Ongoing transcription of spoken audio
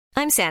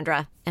I'm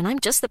Sandra, and I'm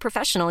just the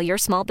professional your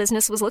small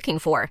business was looking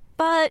for.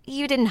 But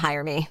you didn't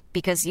hire me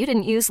because you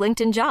didn't use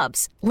LinkedIn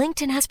Jobs.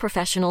 LinkedIn has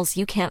professionals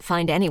you can't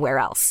find anywhere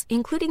else,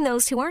 including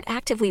those who aren't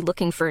actively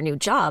looking for a new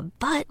job,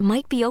 but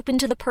might be open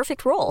to the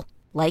perfect role,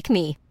 like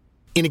me.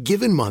 In a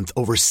given month,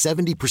 over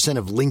 70%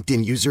 of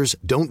LinkedIn users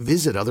don't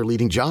visit other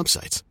leading job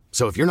sites.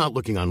 So if you're not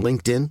looking on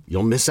LinkedIn,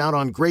 you'll miss out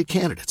on great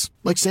candidates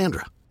like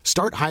Sandra.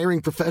 Start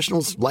hiring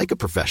professionals like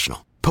a professional.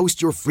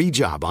 Post your free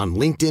job on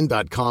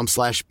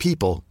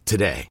linkedin.com/people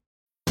today.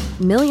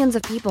 Millions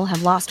of people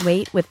have lost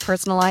weight with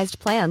personalized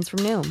plans from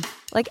Noom.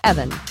 Like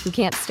Evan, who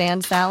can't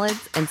stand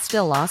salads and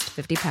still lost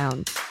 50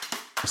 pounds.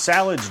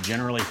 Salads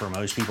generally for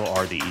most people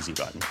are the easy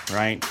button,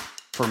 right?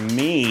 For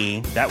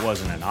me, that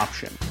wasn't an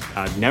option.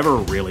 I never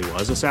really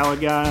was a salad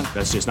guy.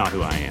 That's just not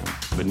who I am.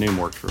 But Noom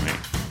worked for me.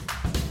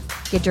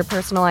 Get your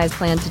personalized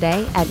plan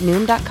today at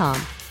Noom.com.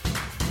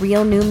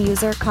 Real Noom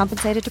user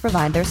compensated to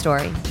provide their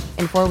story.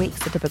 In 4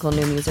 weeks, the typical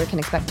Noom user can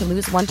expect to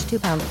lose 1 to 2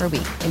 pounds per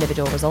week.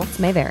 Individual results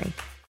may vary.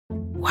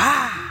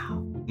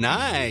 Wow.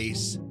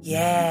 Nice.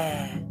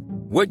 Yeah.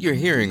 What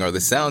you're hearing are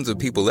the sounds of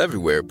people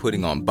everywhere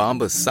putting on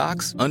Bombas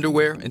socks,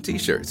 underwear, and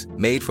T-shirts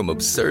made from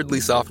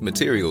absurdly soft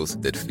materials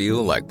that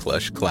feel like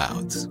plush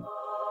clouds.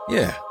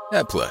 Yeah,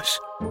 that plush.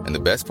 And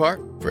the best part?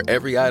 For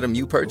every item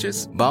you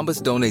purchase,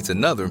 Bombas donates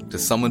another to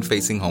someone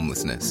facing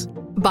homelessness.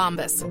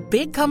 Bombas.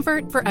 Big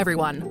comfort for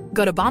everyone.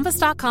 Go to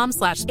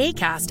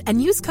bombas.com/ACAST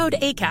and use code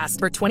ACAST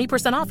for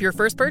 20% off your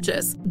first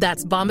purchase.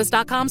 That's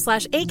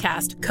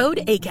bombas.com/ACAST.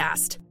 Code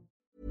ACAST.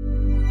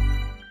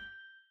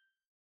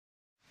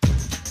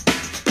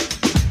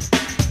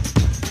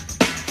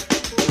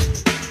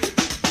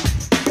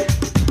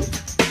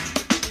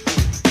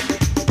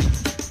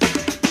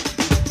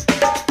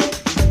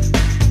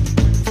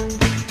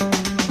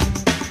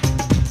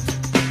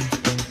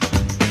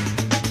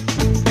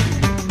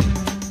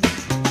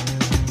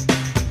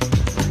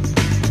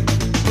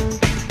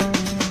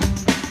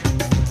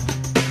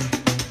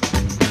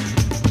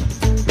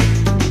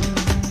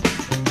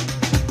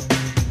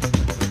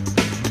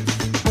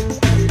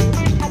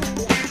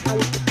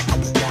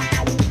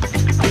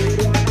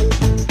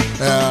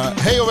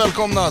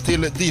 Välkomna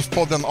till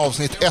DIF-podden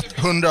avsnitt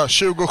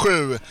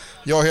 127.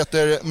 Jag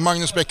heter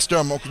Magnus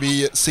Bäckström och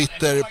vi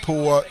sitter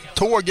på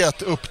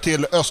tåget upp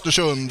till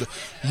Östersund,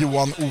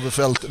 Johan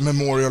Ovefelt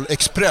Memorial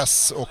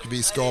Express, och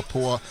vi ska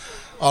på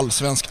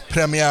allsvensk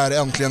premiär.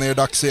 Äntligen är det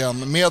dags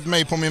igen. Med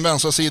mig på min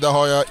vänstra sida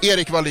har jag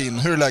Erik Wallin.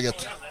 Hur är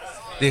läget?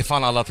 Det är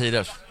fan alla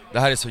tider. Det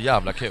här är så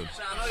jävla kul.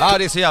 Ja,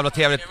 det är så jävla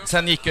trevligt.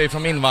 Sen gick jag ju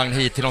från min vagn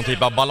hit till någon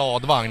typ av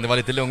balladvagn. Det var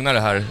lite lugnare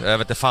här. Jag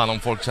vet inte fan om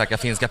folk käkar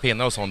finska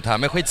pinnar och sånt här.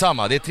 Men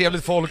skitsamma, det är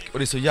trevligt folk och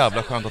det är så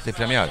jävla skönt att det är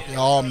premiär.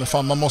 Ja, men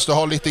fan, man måste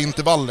ha lite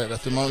intervaller,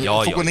 vet du. Man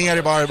får gå ner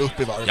i varv, upp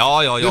i varv.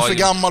 Du är för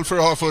gammal för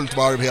att ha fullt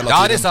varv hela tiden.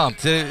 Ja, det är sant.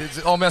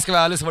 Om jag ska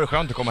vara ärlig så var det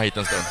skönt att komma hit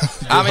en stund.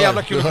 Ja, men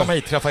jävla kul att komma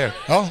hit, träffa er.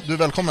 Ja, du är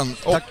välkommen.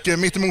 Tack. Och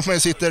mitt emot mig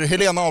sitter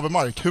Helena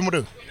Avemark. Hur mår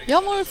du?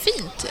 Jag mår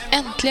fint.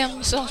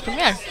 Äntligen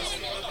säsongspremiär.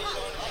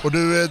 Och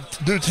du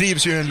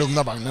trivs ju i den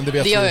lugna vagnen, det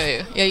vet du. Det gör jag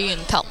ju. Jag är ju en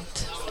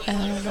tant.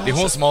 Det är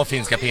hon som har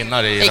finska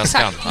pinnar i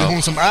väskan. Det är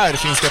hon som är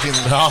finska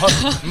pinnar. Ja,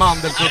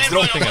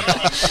 mandelkubbsdrottningen.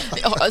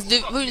 Ja,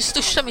 det var ju den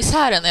största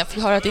misären när jag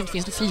fick höra att det inte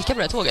finns något fika på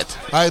det här tåget.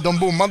 Nej, de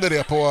bommade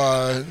det på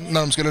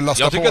när de skulle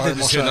lasta på. Jag tycker att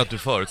det är synd att du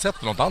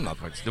förutsätter något annat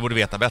faktiskt. Du borde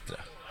veta bättre.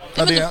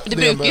 Ja, men det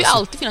brukar ju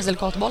alltid finnas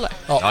delikatbollar.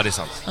 Ja, det är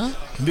sant.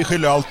 Vi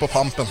skyller allt på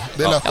pampen.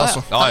 Det är lätt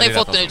alltså. Han har ju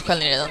fått en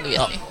utskällning redan, det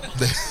vet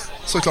ni.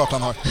 Såklart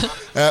han har.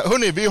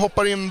 Hörrni, vi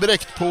hoppar in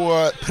direkt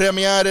på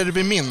premiärer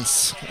vi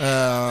minns.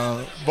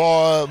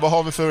 Vad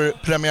har vi för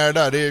premiärer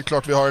där? Det är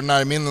klart vi har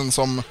närminnen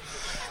som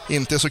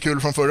inte är så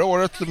kul från förra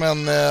året,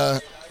 men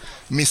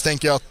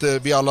misstänker jag att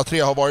vi alla tre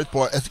har varit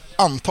på ett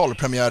antal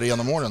premiärer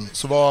genom åren.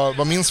 Så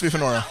vad minns vi för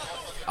några?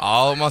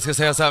 Ja, om man ska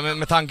säga så här,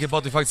 med tanke på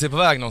att vi faktiskt är på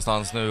väg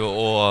någonstans nu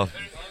och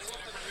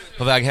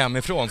på väg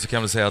hemifrån, så kan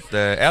jag väl säga att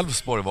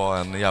Elfsborg var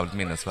en jävligt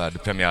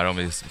minnesvärd premiär om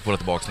vi får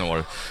tillbaka några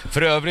år.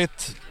 För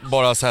övrigt,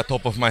 bara så här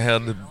top of my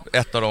head,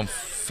 ett av de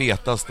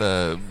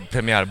fetaste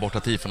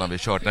premiärbortatifona vi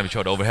kört när vi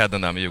körde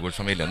overheaden där med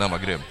Djurgårdsfamiljen. Den var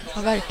grym.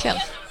 Ja, verkligen.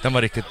 Den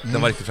var riktigt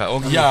fin.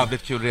 Och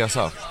jävligt kul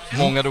resa.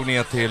 Många drog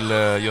ner till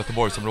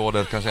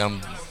Göteborgsområdet kanske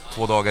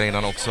 2 dagar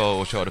innan också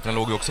och körde. För den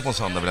låg ju också på en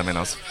söndag, vill jag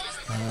minnas.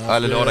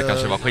 Eller lördag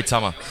kanske det var,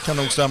 skitsamma. Kan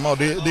nog stämma, och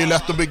det är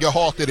lätt att bygga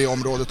hat i det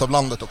området av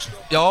landet också.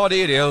 Ja, det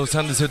är det, och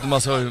sen dessutom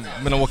alltså,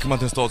 men åker man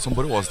till en stad som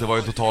Borås, det var ju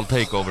en total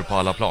takeover på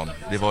alla plan.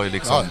 Det var ju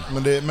liksom...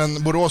 Ja,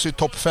 men Borås är ju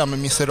topp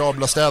 5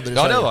 miserabla städer i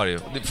Sverige. Ja, det var det ju.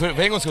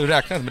 För en gång skulle det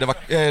räkna, men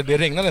det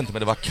regnade inte, men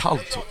det var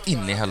kallt så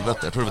in i helvete.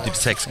 Jag tror det var typ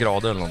 6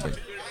 grader eller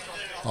någonting.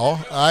 Ja,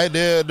 nej,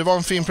 det var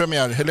en fin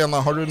premiär.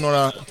 Helena, har du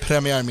några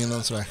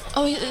premiärminnen sådär?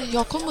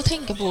 Jag kommer att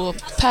tänka på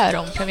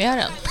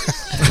Päron-premiären.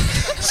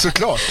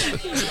 Såklart.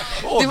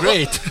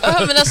 Great.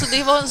 Men alltså,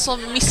 det var en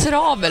sån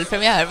miserabel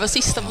premiär. Det var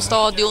sista på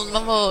stadion,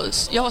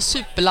 jag var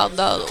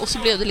superladdad och så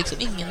blev det liksom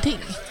ingenting.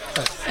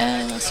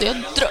 Så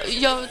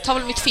jag tar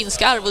väl mitt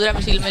finska arv och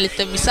drämmer till med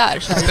lite misär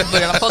så här i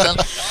början av podden.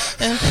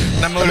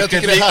 När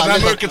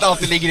mörkret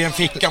alltid ligger i en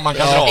ficka man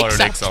kan dra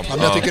det liksom. Ja,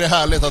 men jag tycker det är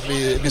härligt att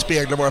vi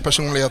speglar våra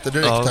personligheter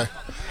direkt här.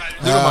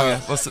 Du och Mange,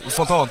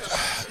 spontant?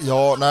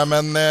 Ja, nej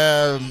men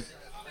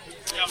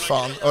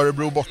fan,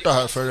 Örebro borta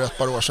här för ett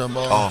par år sedan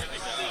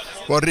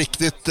var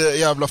riktigt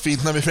jävla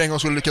fint när vi för en gång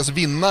skulle lyckas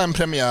vinna en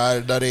premiär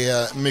där det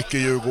är mycket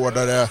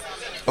djurgårdare.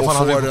 Vad fan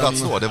hade vi på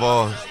plats då? Det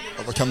var...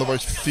 Vad kan det ha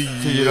varit?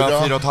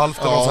 4,5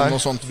 ja,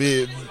 något sånt.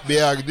 Vi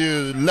ägde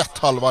ju lätt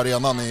halva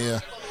arenan i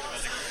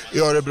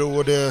Örebro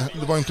och det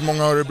var inte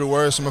många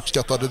örebroare som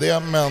uppskattade det,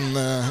 men...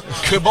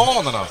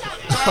 Kubanerna!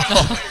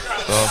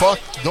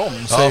 Fuck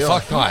dem, säger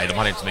jag. Nej, de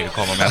hade inte så mycket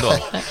att komma med ändå.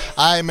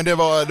 Nej, men det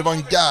var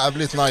en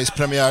jävligt nice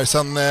premiär.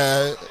 Sen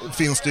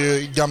finns det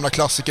ju gamla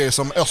klassiker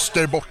som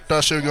Öster borta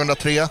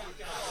 2003.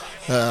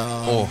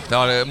 Det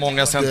har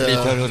många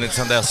centiliter hunnit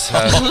sedan dess.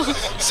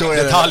 Så är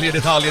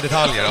detaljer.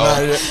 Ja.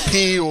 När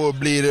P.O.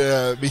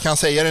 blir, vi kan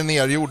säga det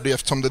nergjord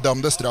eftersom det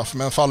dömdes straff,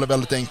 men faller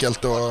väldigt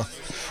enkelt och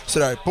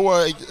sådär.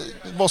 På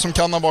vad som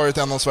kan ha varit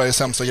en av Sveriges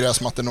sämsta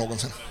gräsmattor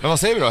någonsin. Men vad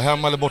säger vi då?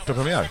 Hemma eller borta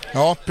premiär?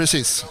 Ja,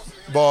 precis.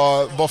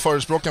 Vad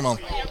förespråkar man?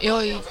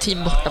 Jag är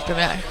team borta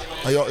premiär.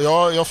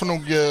 Ja, jag får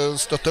nog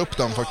stötta upp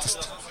den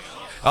faktiskt.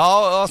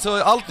 Ja,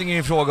 alltså allting är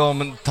en fråga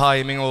om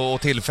timing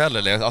och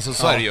tillfälle. Alltså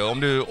så är det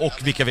ju. Och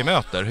vilka vi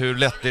möter. Hur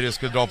lätt är det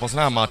skulle dra på en sån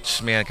här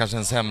match med kanske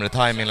en sämre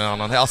timing eller en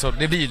annan. Alltså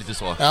det blir lite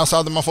så. Alltså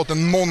hade man fått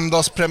en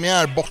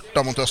måndagspremiär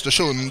borta mot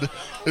Östersund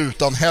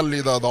utan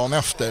helgdag dagen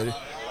efter,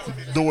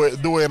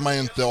 då är man ju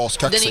inte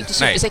askaxig. Den är inte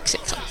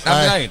supersexig.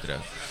 Nej, det är ju inte det.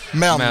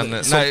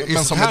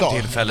 Men som här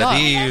tillfälle, det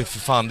är ju för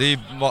fan, det är ju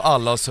vad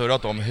alla har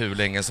surrat om hur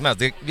länge som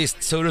helst.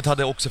 Visst, surret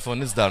hade också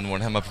funnits där när vår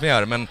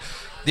hemmapremiär, men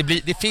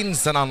det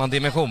finns en annan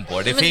dimension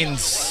på det.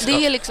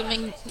 Det är liksom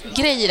en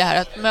grej i det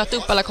här att möta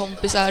upp alla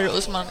kompisar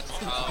och så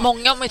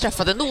många har man ju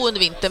träffat ändå under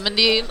vintern, men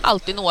det är ju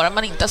alltid några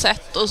man inte har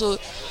sett och så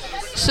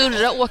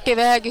surra, åka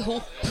iväg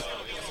ihop,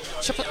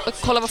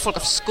 kolla vad folk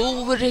har för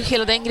skor,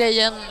 hela den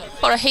grejen,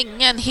 bara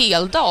hänga en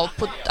hel dag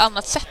på ett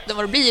annat sätt än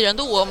vad det blir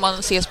ändå om man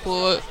ses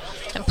på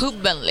en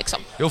puben liksom.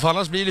 Jo, för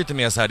annars blir det lite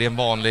mer så här, det är en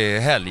vanlig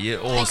helg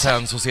och exakt.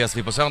 Sen så ses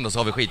vi på söndag så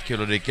har vi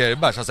skitkul och dricker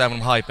bärs, alltså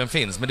även om hypen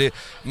finns. Men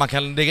man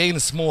kan lägga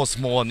in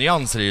små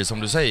nyanser i det som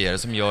du säger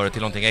som gör det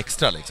till någonting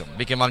extra liksom.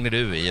 Vilken vagn är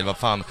du i? Eller vad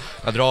fan,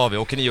 där drar vi?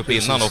 Åker ni upp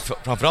innan? Och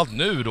framförallt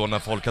nu då när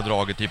folk har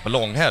dragit typ en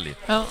långhelg.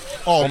 Ja.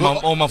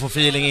 Om man får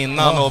feeling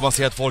innan och man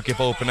ser att folk är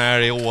på open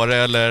air i Åre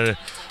eller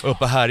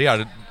uppe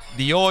härjar.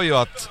 Det gör ju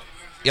att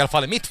i alla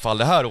fall i mitt fall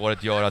det här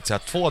året gör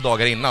att 2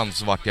 dagar innan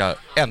så vart jag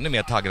ännu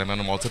mer taggad än jag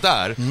normalt sett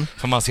är.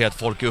 För man ser att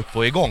folk är uppe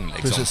och igång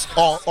liksom. Precis.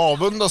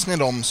 Avundas ni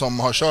dem som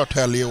har kört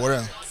helg i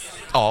Åre?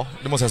 Ja,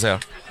 det måste jag säga.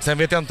 Sen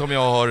vet jag inte om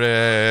jag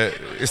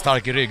har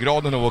stark i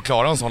ryggraden och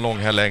klara en sån lång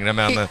helg längre,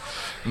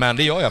 men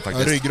det gör jag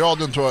faktiskt.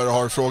 Ryggraden tror jag du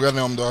har. Frågan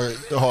är om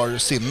du har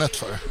sinnet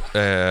för.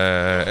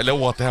 Eller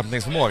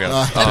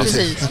återhämtningsförmågan. Ja,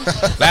 precis.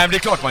 Nej, men det är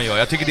klart man gör.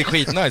 Jag tycker det är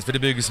skitnice för det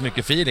bygger så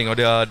mycket feeling och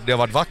det har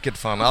varit vackert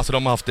fan. Alltså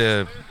de har haft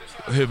det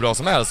hur bra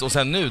som helst och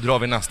sen nu drar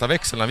vi nästa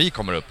växel när vi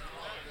kommer upp.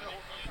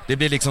 Det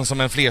blir liksom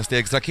som en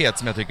flerstegsraket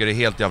som jag tycker är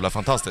helt jävla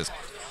fantastisk.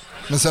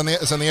 Men sen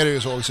är det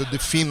ju så också,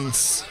 det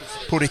finns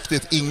på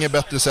riktigt inget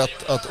bättre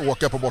sätt att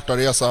åka på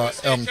bortaresa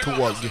än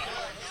tåg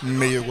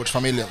med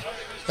Djurgårdsfamiljen.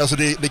 Alltså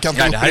det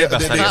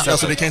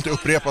kan inte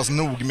upprepas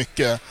nog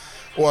mycket.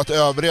 Och att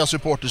övriga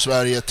supporter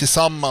Sverige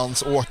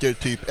tillsammans åker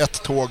typ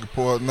ett tåg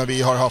på när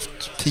vi har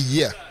haft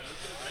 10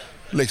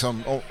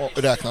 liksom och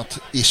räknat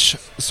ish,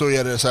 så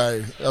är det så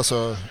här,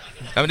 alltså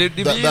ja, men det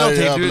blir ju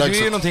någonting, du är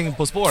ju någonting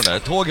på spåren där.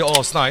 Tåg är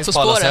asnice på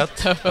alla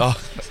sätt. Ja,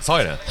 sa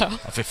jag det? Ja,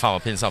 fy fan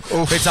vad pinsamt.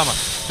 Skitsamma.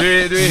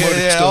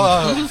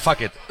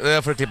 Fuck it.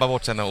 Jag får klippa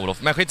bort sen Olof.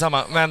 Men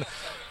skitsamma. Men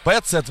på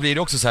ett sätt blir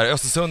det också så här,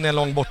 Östersund är en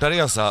lång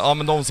bortaresa. Ja,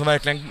 men de som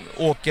verkligen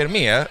åker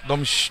med,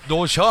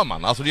 då kör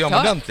man. Alltså det gör man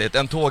ordentligt.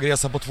 En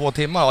tågresa på 2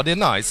 timmar, ja det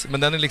är nice.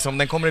 Men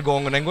den kommer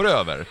igång och den går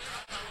över.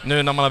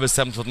 Nu när man har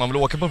bestämt för att man vill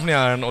åka på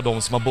premiären och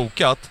de som har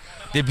bokat,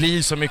 det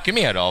blir så mycket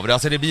mer av det.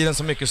 Alltså det blir en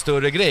så mycket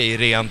större grej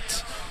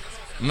rent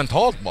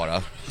mentalt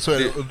bara. Så är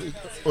det.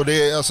 Och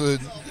det är alltså,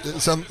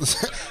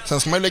 sen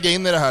ska man lägga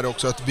in i det här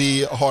också att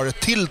vi har ett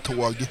till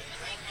tåg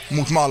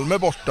mot Malmö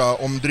borta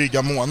om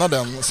dryga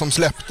månaden som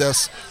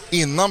släpptes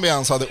innan vi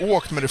ens hade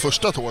åkt med det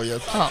första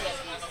tåget.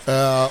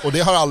 Och det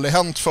har aldrig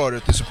hänt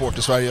förut i support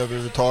i Sverige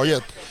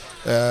överhuvudtaget.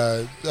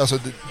 Alltså,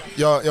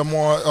 jag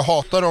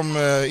hatar dem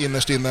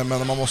innerst inne,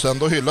 men man måste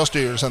ändå hylla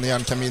styrelsen i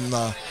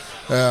Järnkamina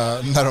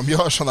när de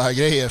gör såna här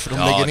grejer, för de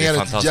lägger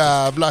ner ett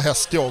jävla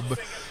hästjobb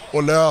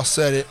och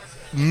löser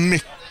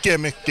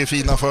mycket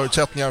fina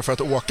förutsättningar för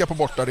att åka på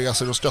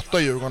bortaresor och stötta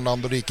Djurgården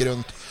land och rike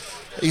runt.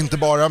 Inte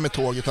bara med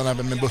tåg utan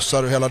även med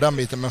bussar och hela den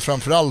biten, men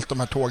framförallt de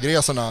här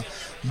tågresorna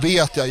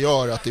vet jag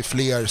gör att det är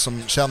fler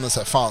som känner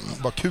sig fan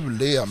vad kul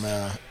det är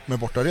med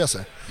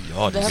bortaresor.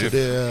 Ja,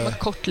 det man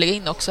kort lägga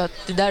in också att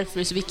det är därför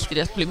det är så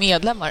viktigt att bli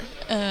medlemmar.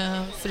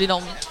 För det är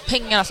de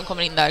pengarna som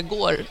kommer in där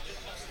går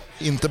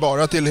inte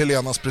bara till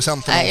Helenas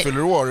presenter när hon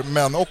fyller år,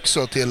 men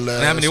också till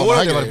nej, men i år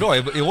har det varit bra.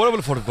 I år har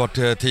väl folk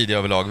varit tidiga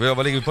överlag.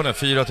 Vad ligger vi på nu?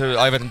 4 000,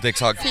 jag vet inte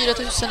exakt.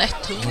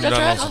 4100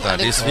 tror jag.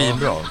 Det är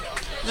svinbra.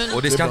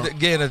 Och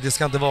det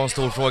ska inte vara en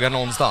stor fråga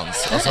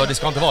någonstans. Alltså det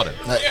ska inte vara det.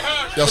 Nej.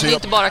 Alltså, det är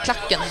inte bara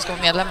klacken som ska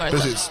vara medlemmar.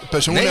 Precis.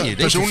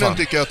 Personligen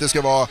tycker jag att det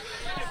ska vara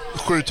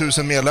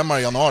 7000 medlemmar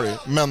i januari,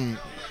 men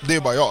det är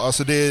bara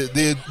alltså det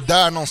är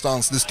där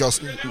någonstans det ska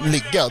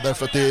ligga,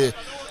 därför att det är,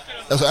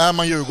 alltså är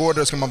man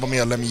djurgårdare ska man vara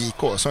medlem i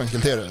JK, så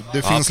enkelt är det.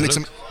 Det finns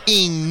liksom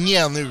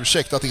ingen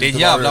ursäkt att inte vara...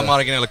 Det är en jävla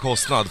marginell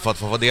kostnad för att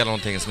få del av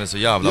någonting som är så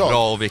jävla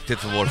bra och viktigt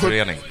för vår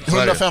förening.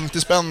 150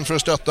 spänn för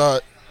att stötta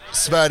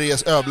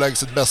Sveriges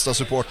överlägset bästa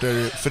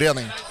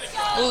supporterförening.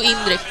 Och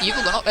indirekt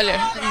Djurgården,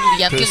 eller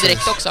egentligen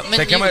direkt också. Men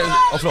sen kan man ju,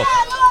 förlåt.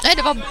 Nej,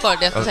 det var bara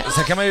det.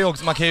 Sen kan man ju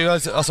också, man kan ju,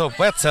 alltså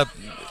på ett sätt,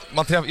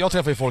 jag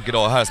träffar ju folk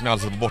idag här som jag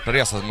alltså på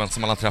bortaresa, men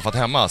som man har träffat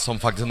hemma, som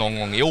faktiskt någon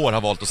gång i år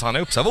har valt att signa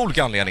upp sig av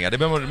olika anledningar. Det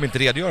behöver man inte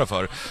redogöra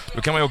för.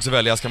 Då kan man ju också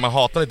välja, ska man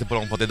hata lite på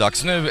dem på att det är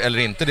dags nu eller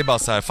inte. Det är bara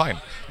så här, fine.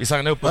 Vi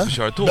signar upp och vi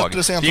kör ett tåg. Det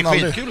är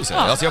skitkul att se.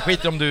 Alltså jag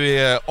skiter om du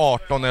är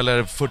 18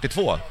 eller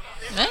 42.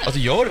 Nej. Alltså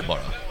gör det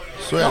bara.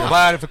 Vad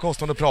är det för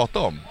kostnad att prata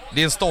om?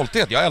 Det är en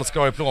stolthet, jag älskar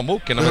att ha i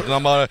plånboken. När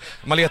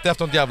man letar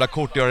efter något jävla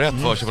kort och gör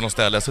rätt för sig på något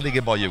ställe, så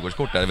ligger bara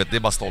Djurgårdskort där, det är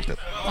bara stolthet.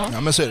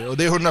 Ja, men så är det. Och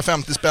det är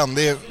 150 spänn,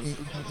 det är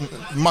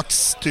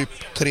max typ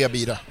 3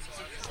 bira.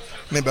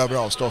 Ni behöver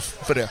avstå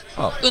för det.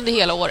 Ja. Under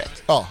hela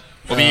året. Ja.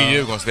 Och vi är ju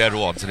Djurgården, så vi är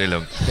råd, så det är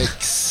lugnt.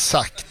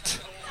 Exakt.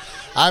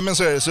 Nej, men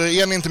så är det. Så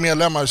är ni inte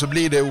medlemmar så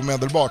blir det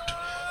omedelbart.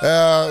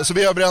 Så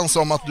vi är överens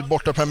om att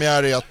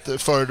bortapremiär är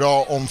att föredra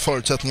om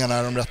förutsättningarna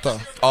är de rätta.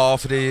 Ja,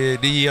 för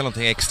det ger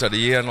någonting extra. Det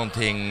ger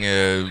någonting,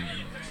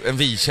 en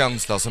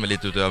vi-känsla som är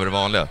lite utöver det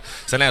vanliga.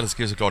 Sen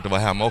älskar jag såklart att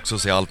vara hemma också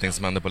och se allting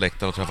som händer på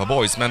läktaren och träffa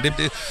boys. Men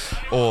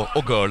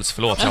och girls,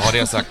 förlåt, jag har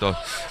det sagt då.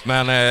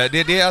 Men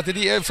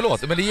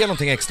förlåt, men det ger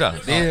någonting extra.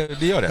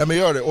 Det gör det. Ja, men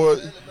gör det. Och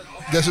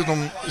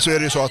dessutom så är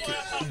det ju så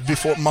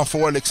att man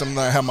får liksom,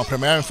 när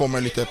hemmapremiären får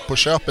man lite på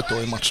köpet då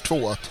i match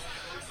 2, att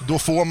då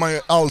får man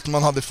ju allt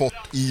man hade fått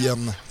i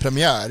en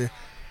premiär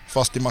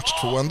fast i match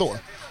 2 ändå.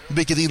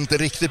 Vilket inte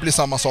riktigt blir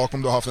samma sak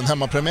om du har haft en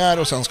hemmapremiär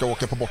och sen ska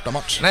åka på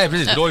bortamatch. Nej,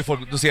 precis.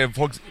 Då ser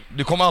folk,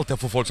 du kommer alltid att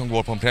få folk som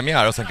går på en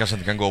premiär och sen kanske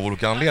inte kan gå av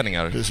olika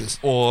anledningar. Precis.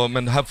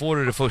 Men här får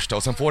du det första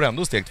och sen får du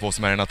ändå steg 2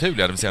 som är det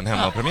naturliga, det vill säga en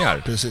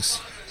hemmapremiär.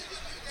 Precis.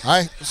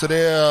 Nej, så det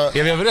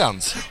är vi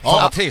överens?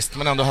 Ja, trist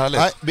men ändå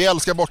härligt. Nej, vi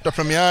älskar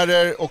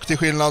bortapremiärer och till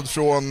skillnad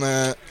från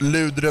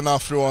ludrena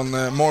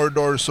från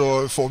Mordor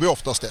så får vi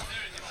oftast det.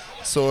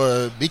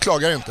 Så vi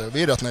klagar inte,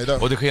 vi är rätt nöjda.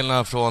 Och till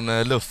skillnad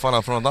från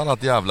luffarna från något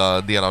annat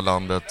jävla del av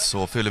landet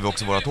så fyller vi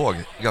också våra tåg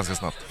ganska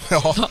snabbt.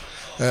 Ja,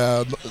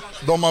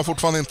 de har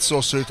fortfarande inte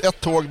sålt slut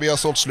ett tåg, vi har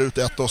sålt slut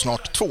 1 och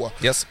snart 2.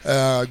 Yes.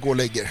 Gå och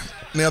lägger.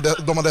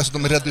 De har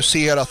dessutom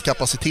reducerat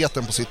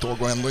kapaciteten på sitt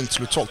tåg och ändå inte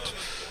slutsålt.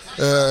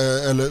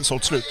 Eller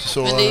sålt slut.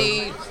 Så, men det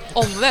är ju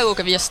omväg att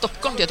åka via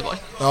Stockholm till Göteborg.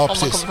 Ja, om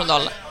precis. Man kommer från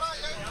Dalarna.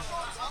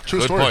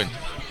 True story. Point.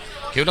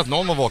 Kul att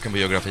någon var vaken på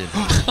geografin.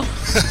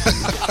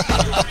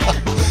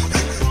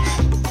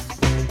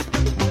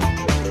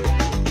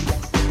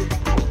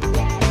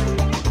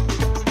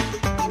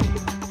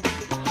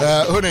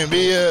 Hörrni,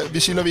 vi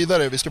kilar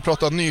vidare. Vi ska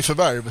prata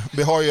nyförvärv.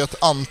 Vi har ju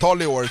ett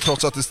antal i år,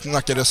 trots att det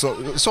snackades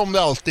som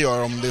det alltid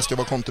gör om det ska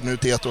vara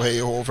kontinuitet och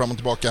hej och hå fram och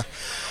tillbaka.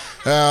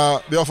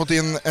 Vi har fått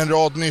in en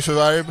rad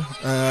nyförvärv.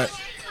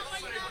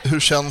 Hur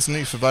känns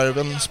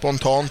nyförvärven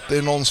spontant? Är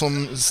det någon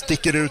som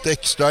sticker ut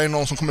extra? Är det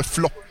någon som kommer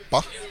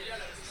floppa?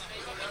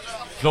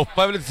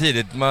 Floppa är väl lite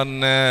tidigt,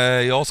 men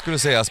jag skulle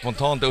säga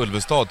spontant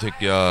Ulvestad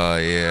tycker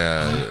jag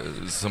är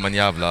som en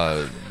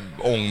jävla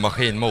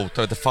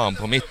ångmaskinmotor, inte fan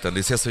på mitten.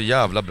 Det ser så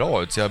jävla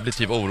bra ut så jag blir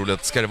typ orolig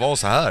att ska det vara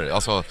så här?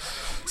 Alltså,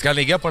 ska han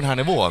ligga på den här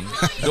nivån?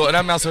 Nej,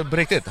 men alltså på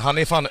riktigt, han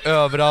är fan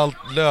överallt,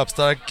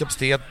 löpstark,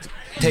 kapacitet,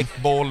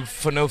 täckboll,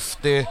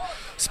 förnuftig,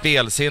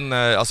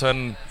 spelsinne, alltså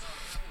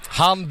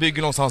han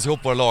bygger någonstans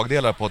ihop våra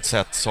lagdelar på ett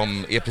sätt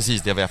som är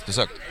precis det vi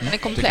eftersökt. Han är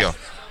komplett.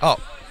 Ja.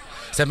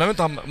 Sen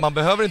man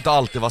behöver inte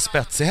alltid vara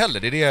spetsig heller.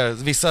 Det är det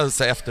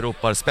vissa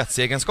efterropar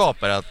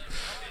spetsegenskaper att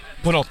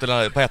på ett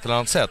eller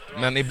annat sätt.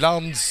 Men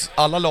ibland,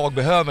 alla lag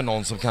behöver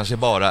någon som kanske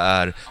bara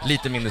är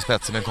lite mindre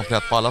spetsig men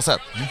komplett på alla sätt.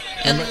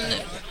 En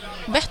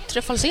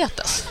bättre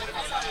falsetas.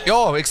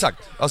 Ja, exakt.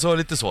 Alltså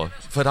lite så.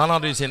 För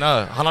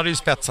han hade ju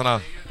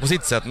spetsarna på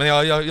sitt sätt. Men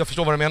jag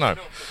förstår vad du menar.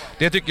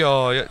 Det tycker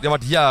jag, det har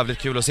varit jävligt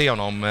kul att se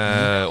honom.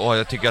 Och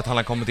jag tycker att han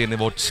har kommit in i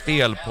vårt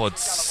spel på ett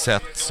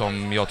sätt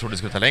som jag trodde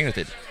skulle ta längre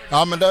tid.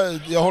 Ja,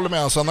 men jag håller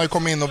med. Alltså, han har ju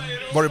kommit in och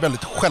varit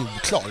väldigt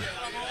självklar.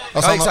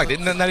 Alltså, ja, exakt.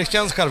 När det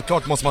känns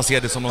självklart måste man se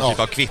det som någon typ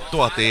av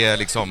kvitto, att det är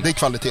liksom... Det är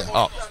kvalitet.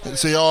 Ja.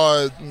 Så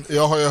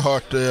jag har ju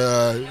hört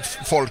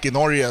folk i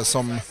Norge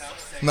som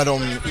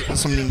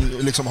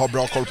liksom har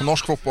bra koll på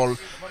norsk fotboll,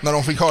 när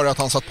de fick höra att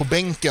han satt på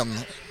bänken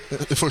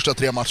de första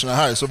 3 matcherna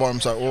här, så var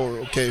de så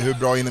här: okej, hur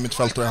bra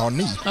innermittfältare har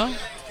ni? Ja.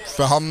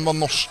 För han var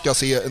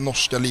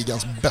norska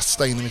ligans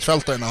bästa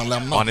innermittfältare när han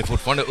lämnade. Han är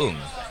fortfarande ung.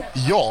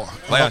 Ja.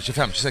 Vad är han,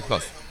 25-26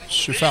 bast?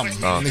 25,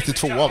 ja.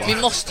 92 va? Vi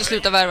måste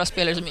sluta värva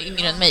spelare som är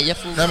yngre än mig.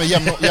 Nej, men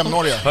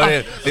jämnnorge.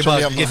 Det är bara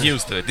get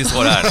used to it. Det är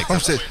så det är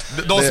liksom.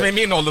 De som är i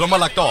min ålder, de har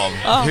lagt av.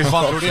 Hur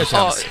fan tror du det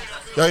känns?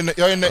 Jag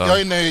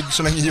är nöjd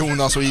så länge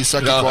Jonas och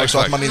Isak är kvar, så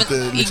att man inte...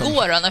 Men liksom...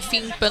 igår när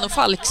Fimpen och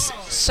Falks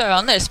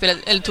söner spelade,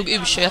 eller tog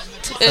U21,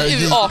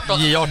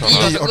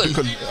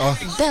 J18-guld. Ja.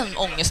 Den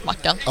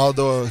ångestmackan. Ja,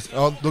 då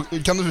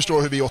kan du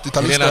förstå hur vi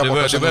 80-talister har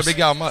borta. Du börjar bli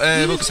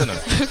gammal, vuxen nu.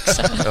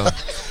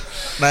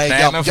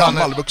 Nej,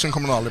 gammal vuxen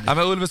kommer nog aldrig bli. Ja,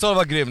 men Ulvestad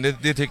var grym,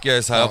 det tycker jag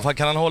är så här. Ja.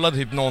 Kan han hålla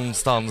typ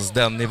någonstans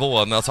den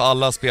nivån? Alltså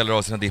alla spelar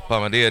av sina dippar,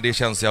 men det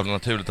känns jävla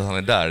naturligt att han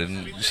är där.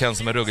 Det känns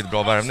som en ruggigt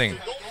bra värvning.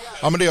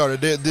 Ja, men det gör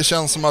det. Det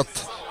känns som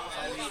att...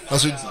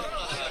 Alltså,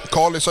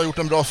 Carlis har gjort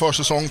en bra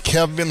försäsong.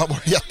 Kevin har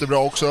varit jättebra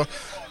också.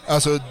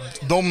 Alltså,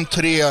 de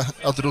tre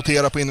att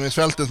rotera på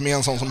innermittfältet med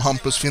en sån som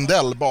Hampus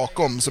Findell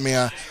bakom, som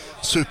är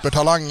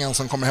supertalangen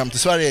som kommer hem till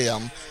Sverige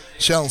igen,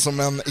 känns som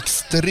en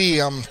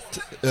extremt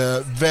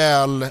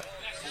väl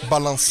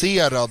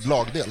balanserad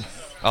lagdel.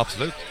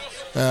 Absolut.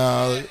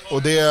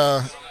 Och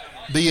det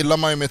gillar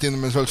man ju med ett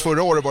innermittfält.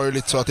 Förra året var det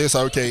lite så att det är så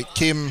här, okej,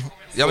 Kim...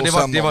 Ja,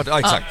 men det var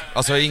exakt.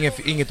 Alltså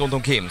inget ont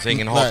om Kim, så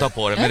ingen hatar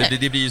på det. Men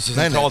det blir ju så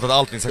centralt att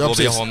allting ska gå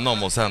via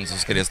honom, och sen så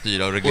ska det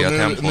styra och reglera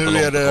tempot. Nu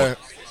är det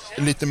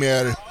lite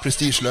mer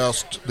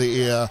prestigelöst.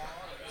 Det är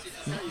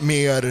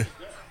mer...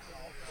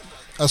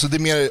 Alltså det är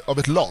mer av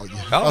ett lag.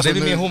 Ja, alltså det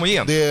är mer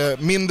homogent. Det är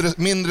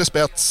mindre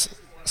spets,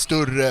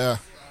 större...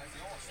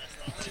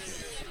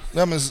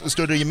 Ja, men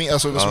större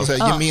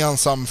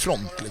gemensam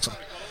front liksom.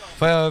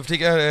 För jag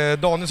tycker,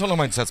 Danielsson har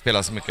man inte sett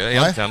spela så mycket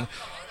egentligen.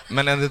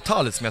 Men en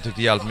detalj som jag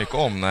tyckte hjälpte mycket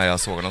om när jag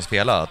såg honom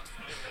spela, att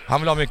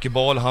han vill ha mycket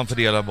boll, han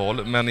fördelar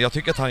boll, men jag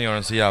tycker att han gör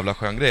en så jävla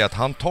skön grej att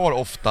han tar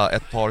ofta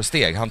ett par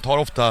steg.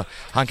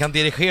 Han kan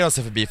dirigera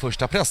sig förbi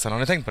första pressen, har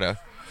ni tänkt på det?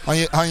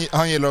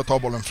 Han gillar att ta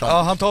bollen fram.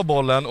 Ja, han tar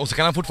bollen och så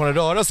kan han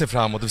fortfarande röra sig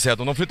framåt. Det vill säga att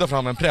om de flyttar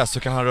fram en press så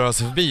kan han röra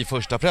sig förbi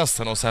första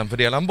pressen och sen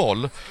fördela en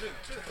boll.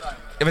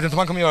 Jag vet inte om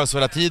han kommer göra så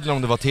hela tiden,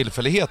 om det var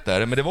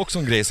tillfälligheter, men det var också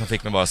en grej som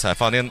fick mig bara så här,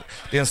 fan,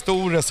 det är en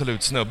stor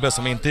resolut snubbe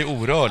som inte är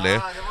orörlig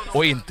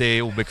och inte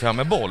är obekväm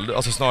med boll,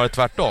 alltså snarare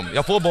tvärtom.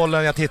 Jag får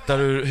bollen, jag tittar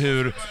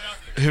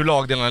hur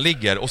lagdelarna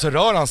ligger, och så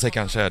rör han sig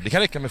kanske, det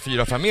kan räcka med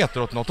 4-5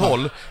 meter åt något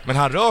håll, men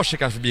han rör sig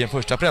kanske förbi en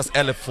första press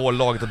eller får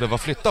laget att behöva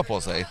flytta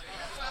på sig.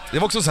 Det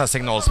var också en sån här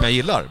signal som jag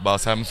gillar, bara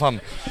så här, men fan,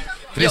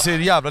 för det är så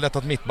jävla lätt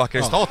att mittbackar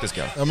är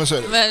statiska. Ja, men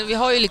vi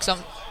har ju liksom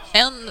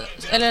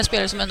en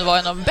spelare som ändå var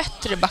en av de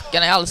bättre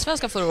backarna i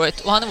Allsvenskan förra året,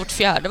 och han är vårt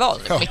fjärde val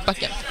nu på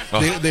mittbacken.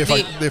 Ja. Det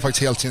är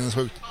faktiskt helt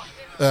sinnessjukt.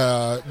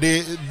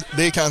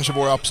 Det är kanske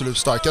vår absolut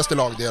starkaste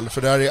lagdel,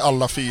 för där är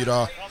alla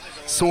fyra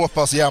så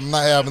pass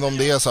jämna, även om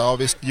det är så här, ja,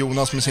 visst,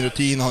 Jonas med sin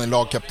rutin, han är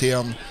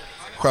lagkapten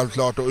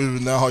självklart, och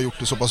Une har gjort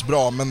det så pass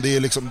bra, men det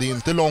är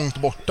inte långt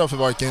borta för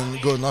varken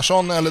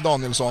Gunnarsson eller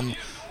Danielsson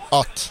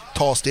att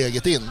ta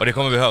steget in. Och det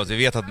kommer behövas. Vi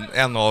vet att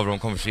en av dem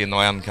kommer försvinna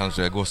och en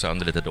kanske går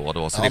sönder lite då och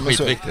då. Så det är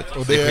skitviktigt.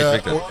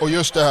 Och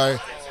just det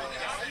här,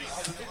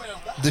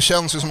 det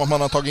känns ju som att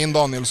man har tagit in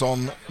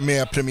Danielsson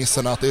med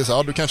premisserna att det är så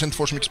här, du kanske inte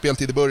får så mycket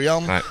speltid i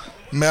början. Nej.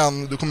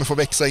 Men du kommer få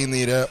växa in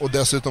i det, och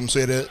dessutom så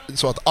är det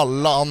så att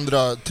alla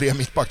andra 3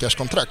 mittbackars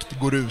kontrakt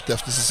går ut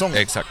efter säsongen.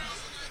 Exakt.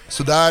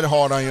 Så där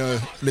har han ju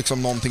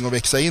liksom någonting att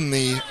växa in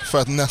i, för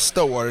att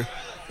nästa år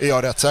är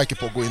jag rätt säker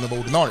på att gå in och vara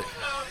ordinarie.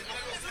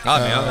 Ja,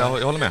 men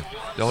jag håller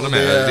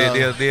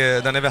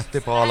med. Den är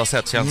vettig på alla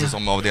sätt, känns det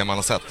som, av det man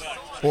har sett.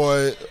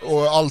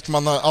 Och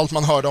allt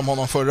man hörde om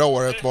honom förra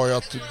året var ju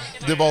att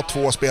det var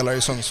 2 spelare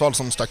i Sundsvall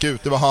som stack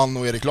ut. Det var han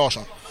och Erik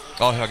Larsson.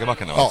 Ja,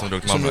 högerbacken som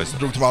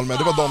drog till Malmö.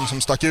 Det var de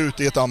som stack ut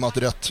i ett annat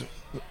rätt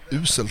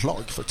uselt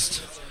lag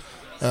faktiskt.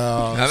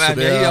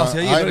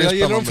 Jag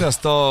gillar de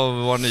flesta av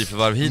våra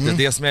nyförvärv hittills.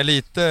 Det som är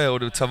lite,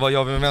 och vad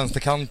gör vi med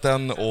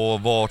vänsterkanten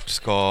och vart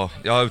ska,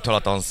 jag har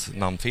uttalat hans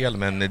namn fel,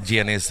 men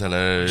Genis,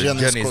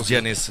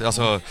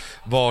 alltså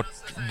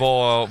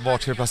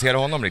vart ska vi placera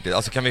honom riktigt?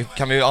 Alltså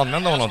kan vi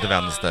använda honom till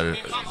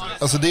vänster?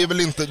 Alltså det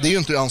är ju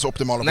inte hans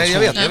optimala position.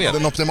 Nej, jag vet.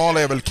 Den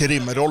optimala är väl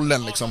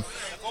Kerim-rollen liksom.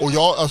 Och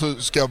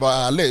ska jag vara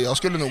ärlig, jag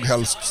skulle nog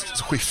helst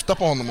skifta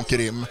på honom och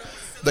Kerim.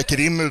 Där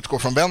Kerim utgår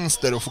från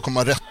vänster och får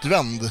komma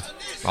rättvänd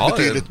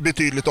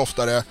betydligt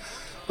oftare.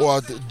 Och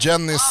att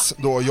Jennys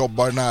då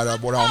jobbar nära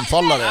våra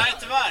anfallare.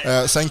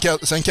 Sen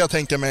kan jag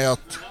tänka mig att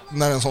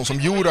när en sån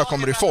som Jura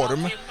kommer i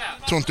form,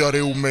 tror inte jag det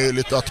är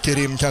omöjligt att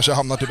Kerim kanske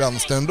hamnar till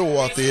vänster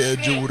ändå. Att det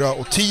är Jura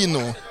och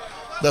Tino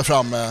där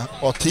framme.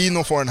 Och att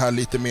Tino får den här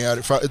lite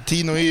mer... För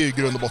Tino är ju i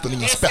grund och botten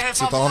ingen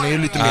spets, utan han är ju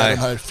lite mer den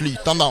här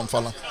flytande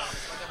anfallen.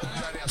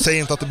 Säger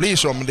inte att det blir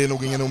så, men det är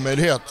nog ingen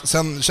omöjlighet.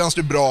 Sen känns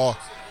det bra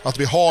att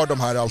vi har de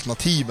här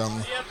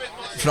alternativen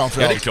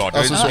framförallt. Ja, det är klart.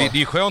 Alltså,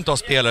 det är skönt att ha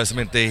spelare som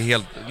inte är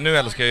helt... Nu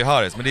älskar jag ju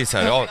Harris, men det är så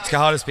här, ska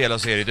Harris spela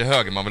så är det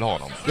höger man vill ha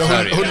honom. Ja,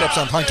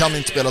 100%. Han kan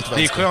inte spela till vänster.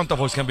 Det är skönt att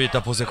folk kan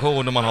byta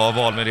position och man har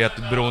valmöjlighet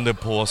beroende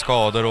på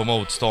skador och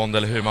motstånd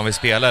eller hur man vill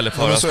spela eller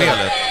föra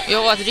spelet.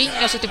 Ja, att Ring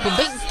har suttit på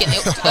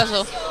bänken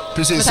alltså,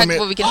 precis, med tanke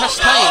på vilken höst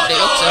han gjorde, det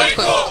är också helt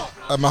sjukt.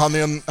 Ja, men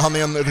han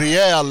är en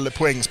rejäl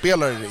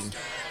poängspelare, Ring.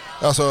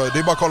 Alltså, det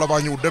är bara att kolla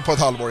vad han gjorde på ett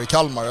halvår i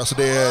Kalmar. Alltså,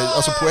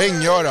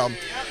 poäng gör han.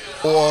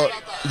 Och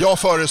Jag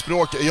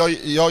förespråkar,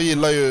 jag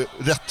gillar ju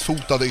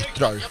rättfotade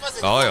yttrar.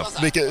 Ja.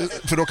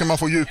 För då kan man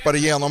få djupare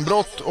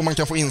genombrott och man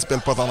kan få inspel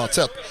på ett annat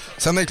sätt.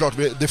 Sen är det klart,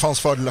 det fanns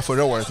fördelar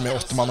förra året med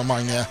Ottman och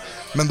Mange,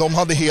 men de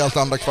hade helt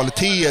andra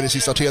kvaliteter i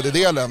sista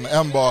tredjedelen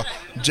än vad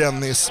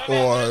Jennys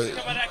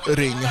och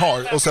Ring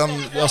har. Och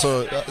sen,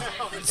 alltså,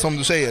 som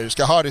du säger,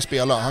 ska Harry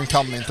spela, han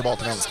kan inte vara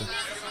till vänster.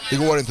 Det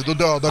går inte, då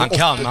dödar han 80...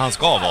 kan, han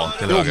ska vara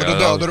till höger. Jo, men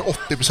då dödar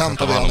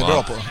 80% av det han är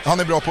bra på. Han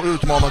är bra på att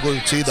utmana och gå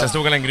utsidan. Sen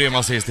stod han en grym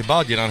assist i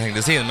Badger när han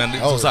hängdes in, men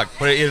som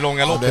sagt, i det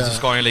långa loppet så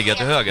ska han ligga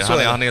till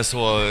höger. Han är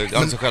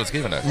så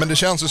självskriven där. Men det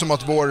känns ju som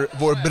att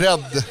vår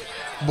bredd,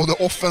 både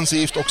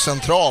offensivt och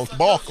centralt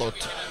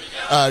bakåt,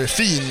 är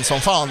fin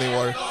som fan i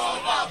år.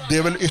 Det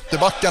är väl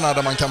ytterbackarna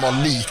där man kan vara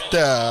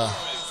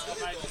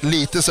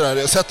lite sådär.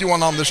 Jag har sett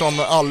Johan Andersson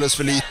alldeles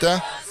för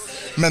lite.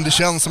 Men det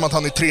känns som att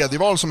han är tredje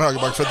val som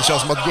högerback, för det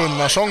känns som att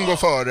Gunnarsson går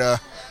före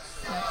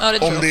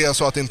om det är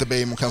så att inte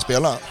Beijmo kan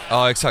spela.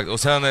 Ja, exakt. Och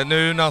sen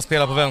nu när han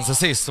spelar på vänster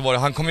sist så var det,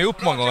 han kom ju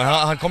upp många gånger.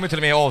 Han kom ju till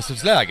och med i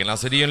avslutslägen.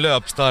 Alltså det är ju en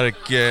löpstark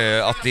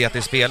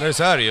atletisk spelare,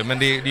 så är det ju. Men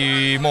det är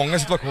ju många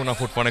situationer han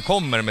fortfarande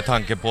kommer med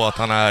tanke på att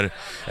han är,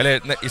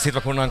 eller i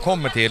situationen han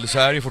kommer till så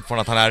är det ju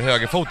fortfarande att han är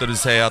högerfotad. Det vill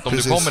säga att om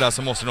du kommer där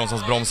så måste du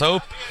någonstans bromsa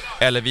upp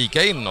eller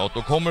vika inåt.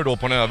 Och kommer du då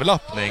på en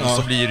överlappning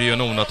så blir det ju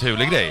en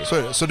onaturlig grej. Så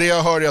är det. Så det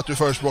jag hör är att du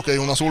förespråkar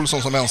Jonas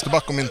Olsson som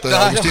vänsterback om inte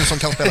Augustinsson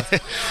kan spela.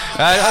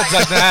 Nej,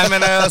 exakt. Nej,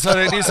 men alltså,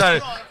 det är så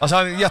här, alltså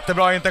han har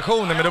jättebra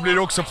intentioner, men då blir det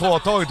också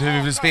påtagligt hur vi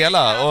vill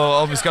spela.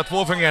 Och om vi ska ha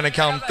två fungerande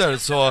kanter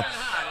så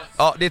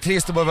ja, det är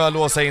trist att behöva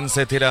låsa in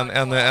sig till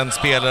en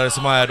spelare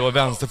som är då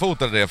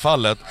vänsterfotad i det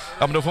fallet.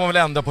 Ja, men då får man väl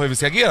ändra på hur vi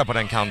ska agera på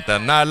den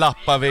kanten. När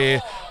lappar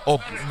vi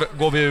och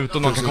går vi ut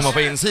och någon kan komma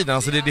på insidan.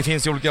 Alltså det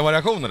finns ju olika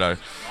variationer där.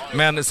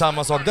 Men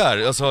samma sak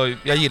där. Alltså,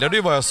 jag gillade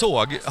ju vad jag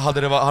såg.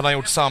 Hade han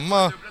gjort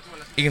samma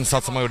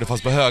insats som han gjorde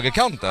fast på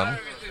högerkanten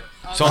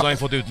så hade han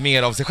fått ut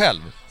mer av sig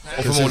själv.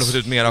 Och förmodligen fått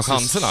ut mer av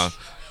chanserna.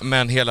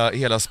 Men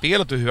hela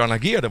spelet och hur han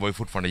agerade var ju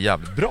fortfarande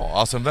jävligt bra.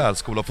 Alltså en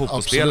välskolad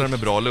fotbollsspelare med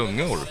bra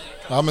lungor.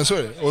 Ja, men så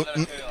är det. Och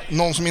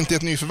någon som inte är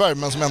ett nyförvärv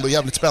men som ändå är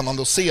jävligt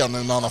spännande att se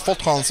nu när han har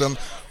fått chansen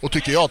och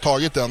tycker jag har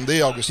tagit den, det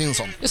är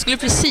Augustinsson. Jag skulle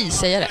precis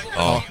säga det.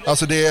 Ja,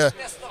 alltså det är...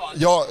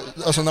 Ja,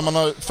 alltså när man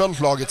har följt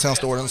laget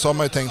senaste åren så har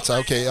man ju tänkt så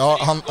här, okej,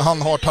 ja,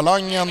 han har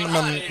talangen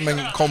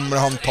men kommer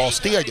han ta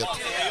steget?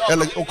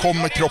 Och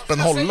kommer kroppen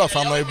hålla? För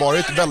han har ju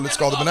varit väldigt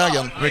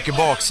skadebenägen. Mycket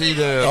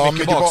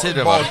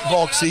baksidor,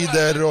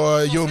 baksidor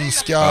och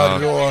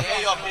ljumskar och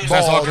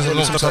saker som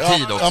måste ta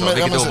tid också,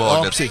 vilket är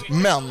obehagligt.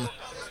 Men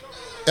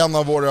en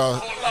av våra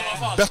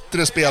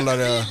bättre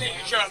spelare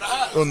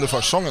under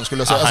försäsongen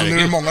skulle jag säga. Alltså nu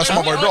är det många som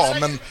har varit bra,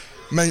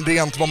 men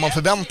rent vad man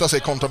förväntar sig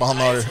kontra vad han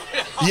har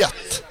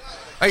gett.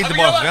 Inte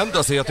bara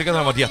förvänta sig, jag tycker att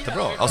han har varit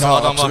jättebra. Alltså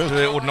hade han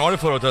varit ordinarie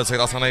förra året,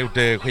 alltså han har gjort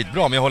det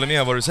skitbra. Men jag håller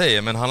med vad du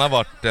säger, men han har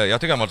varit,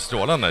 jag tycker han har varit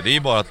strålande. Det är ju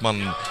bara att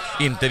man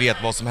inte vet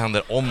vad som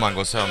händer om man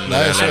går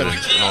sönder eller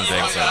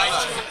någonting så.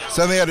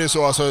 Sen är det ju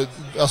så, alltså,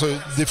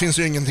 det finns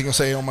ju ingenting att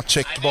säga om att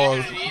Tjeck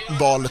var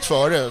valet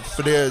före.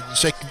 För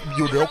Tjeck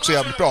gjorde det också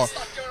jävligt bra.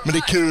 Men det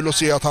är kul att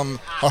se att han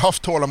har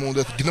haft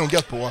tålamodet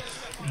gnuggat på.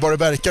 Vad det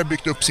verkar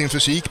byggt upp sin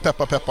fysik,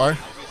 peppar.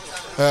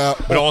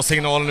 Bra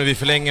signal nu, vi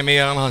förlänger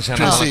med han. Han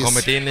känner att han har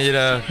kommit in i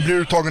det. Blir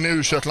uttagen i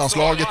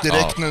U21-landslaget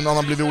direkt nu när han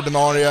har blivit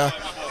ordinarie.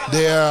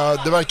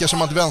 Det verkar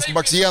som att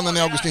vänsterbacksgenen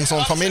i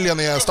Augustinsson-familjen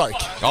är stark.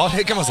 Ja,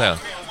 det kan man säga.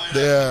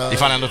 Det är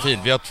fan ändå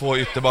fint. Vi har två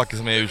ytterbackar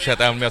som är U21,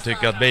 även om jag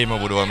tycker att Beijmo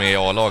borde vara med i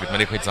A-laget, men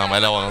det är skitsamma,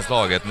 eller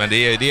A-landslaget. Men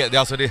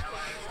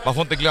man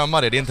får inte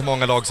glömma det, det är inte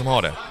många lag som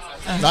har det.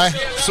 Nej,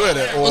 så är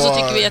det. Och så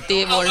tycker vi att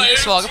det är vår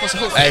svaga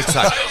position.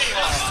 Exakt.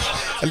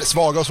 Eller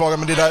svaga,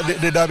 men det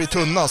är där vi är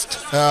tunnast.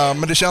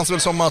 Men det känns väl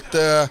som att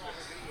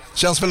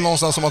känns väl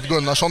någonstans som att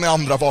Gunnarsson är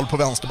andra val på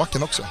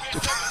vänsterbacken också.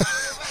 Typ.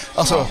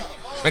 Alltså,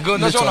 men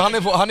Gunnarsson,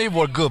 han är ju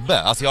vår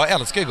gubbe. Alltså jag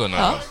älskar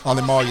Gunnarsson. Ja. Han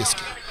är magisk.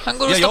 Han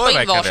går och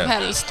stoppar in var som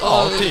helst.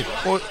 Ja, typ.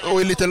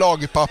 Och är lite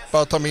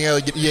lagpappa, tar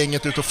med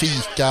gänget ut och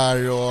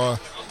fikar och...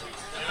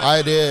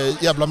 Nej, det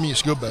är jävla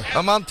mysgubbe.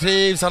 Ja, man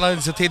trivs, han har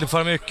inte sett till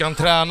för mycket, han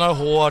tränar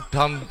hårt,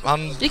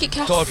 han dricker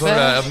kaffe. Tar för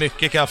det,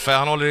 mycket kaffe,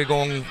 han håller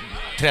igång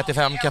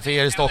 35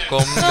 kaféer i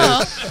Stockholm.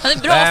 Ja, han är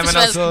bra för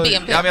svensk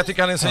BNP. Ja, men jag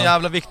tycker han är en så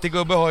jävla viktig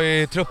gubbe har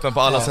i truppen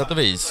på alla sätt och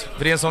vis.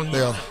 För det är en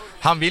sån,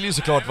 han vill ju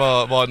såklart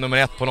vara nummer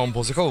 1 på någon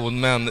position,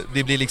 men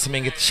det blir liksom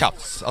inget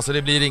tjafs. Alltså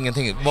det blir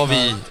ingenting,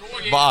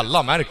 vad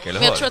alla märker eller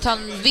men jag tror att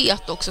han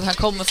vet också att han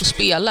kommer få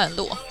spela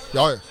ändå.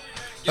 Ja,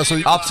 alltså,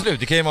 absolut,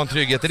 det kan ju vara en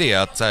trygghet i det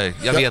att så här,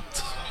 jag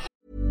vet.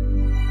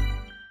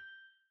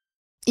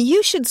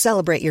 You should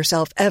celebrate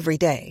yourself every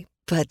day,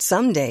 but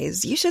some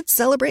days you should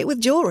celebrate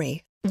with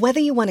jewelry. Whether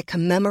you want to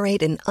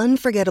commemorate an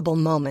unforgettable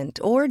moment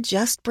or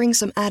just bring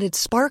some added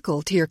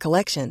sparkle to your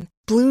collection,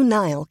 Blue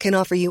Nile can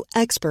offer you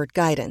expert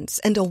guidance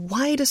and a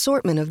wide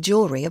assortment of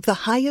jewelry of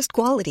the highest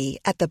quality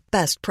at the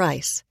best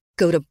price.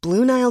 Go to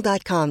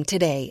BlueNile.com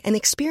today and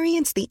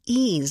experience the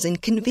ease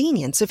and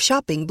convenience of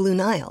shopping Blue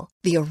Nile,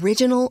 the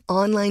original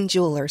online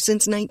jeweler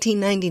since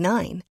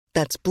 1999.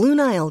 That's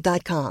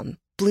BlueNile.com.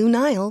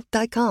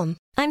 BlueNile.com.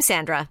 I'm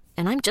Sandra,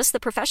 and I'm just the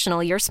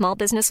professional your small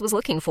business was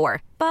looking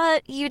for.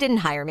 But you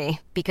didn't hire me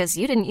because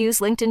you didn't use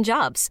LinkedIn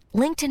Jobs.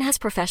 LinkedIn has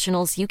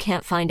professionals you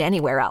can't find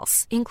anywhere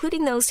else,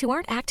 including those who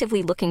aren't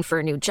actively looking for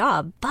a new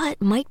job,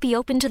 but might be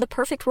open to the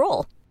perfect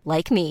role,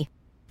 like me.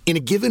 In a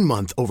given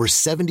month, over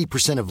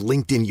 70% of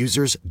LinkedIn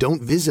users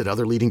don't visit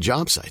other leading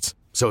job sites.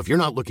 So if you're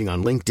not looking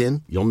on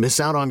LinkedIn, you'll miss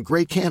out on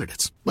great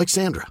candidates like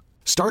Sandra.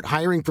 Start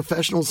hiring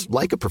professionals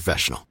like a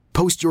professional.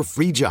 Post your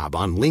free job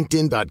on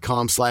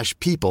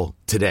linkedin.com/people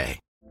today.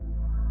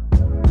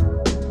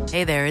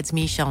 Hey there, it's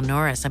Michelle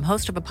Norris. I'm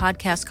host of a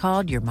podcast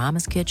called Your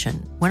Mama's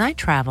Kitchen. When I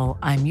travel,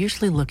 I'm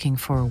usually looking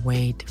for a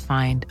way to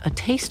find a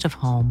taste of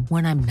home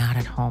when I'm not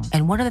at home.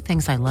 And one of the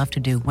things I love to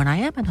do when I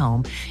am at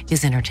home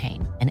is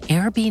entertain. And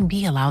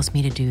Airbnb allows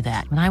me to do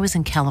that. When I was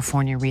in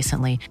California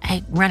recently,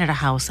 I rented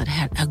a house that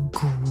had a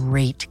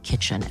great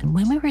kitchen. And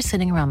when we were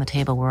sitting around the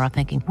table, we were all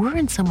thinking, we're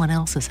in someone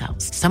else's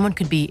house. Someone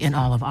could be in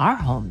all of our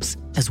homes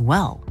as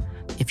well.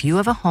 If you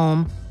have a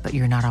home, but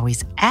you're not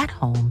always at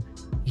home,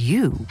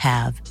 you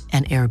have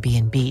an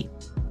Airbnb.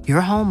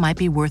 Your home might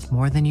be worth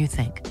more than you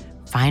think.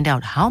 Find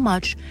out how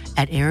much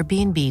at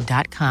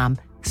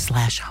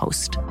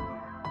airbnb.com/host.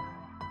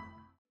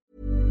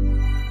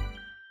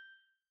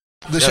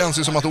 Det känns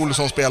ju som att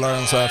Olsson spelar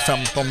en så här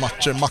 15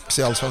 matcher max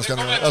i Allsvenskan.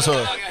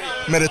 Alltså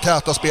med det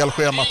täta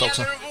spelschemat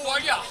också.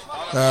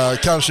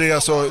 Kanske är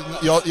så,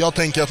 jag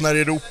tänker att när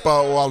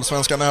Europa och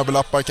Allsvenskan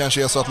överlappar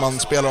kanske är så att man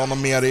spelar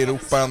honom mer i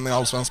Europa än i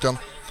Allsvenskan.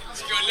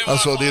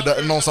 Alltså det är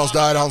där, någonstans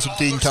där hans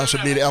rutin kanske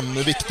blir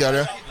ännu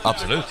viktigare.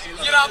 Absolut.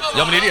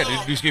 Ja, men det är det.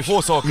 Du ska ju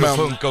få saker att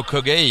funka och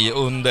kugga i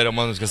under, om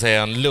man ska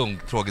säga, en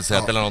lugnt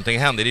frågesätt eller någonting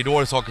händer. Det är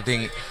då saker och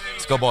ting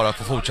ska bara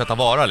få fortsätta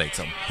vara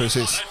liksom.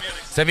 Precis.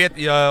 Sen vet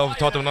jag, om vi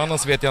tar till någon annan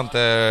så vet jag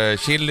inte,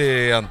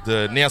 Chili,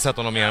 ni har sett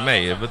honom mer än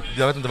mig.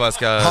 Jag vet inte vad jag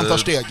ska han tar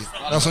steg.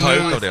 Alltså ta nu,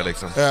 ut av det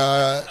liksom.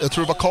 Jag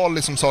tror det var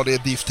Carl som sa det i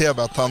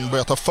DIF-TV att han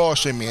börjar ta för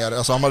sig mer.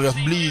 Alltså han var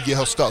rätt blyg i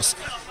höstas.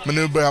 Men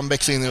nu börjar han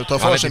växa in och ta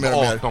för sig mer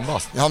och mer.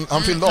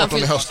 Han fyllde 18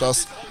 i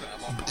höstas.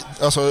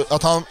 Alltså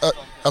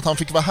att han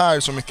fick vara här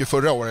så mycket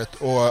förra året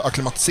och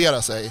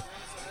akklimatisera sig,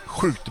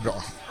 sjukt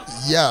bra.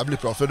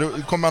 Jävligt bra, för då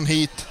kommer han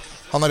hit,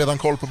 han har redan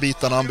koll på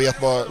bitarna, han vet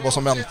vad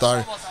som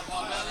väntar.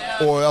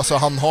 Och alltså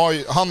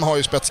han har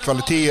ju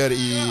spetskvaliteter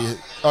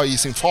i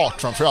sin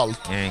fart framförallt,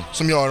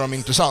 som gör dem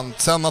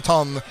intressant. Sen att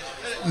han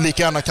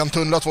lika gärna kan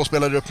tunnla två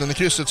spelare upp i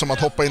krysset som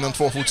att hoppa in en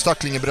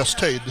tvåfotstackling i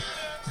brösthöjd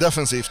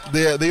defensivt,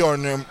 det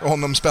gör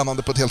honom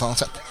spännande på ett helt annat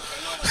sätt.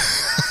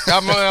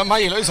 Ja,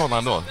 man gillar ju sådana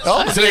ändå.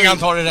 Ja, så länge han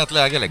tar det i rätt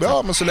läge liksom.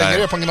 Ja, men så länge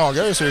det är på en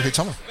gnagare så är det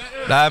skitsamma.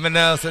 Nej, men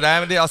det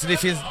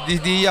finns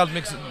det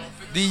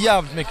är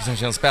jävligt mycket som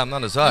känns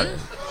spännande så här.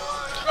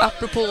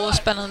 Apropå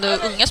spännande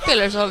unga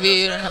spelare så har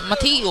vi ju den här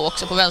Matteo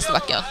också på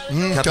vänsterbacken.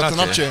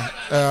 Catenacci,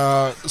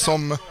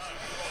 som...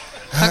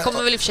 Han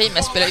kommer väl i och för sig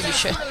mest spela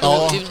U21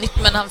 och U19,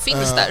 men han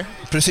finns där.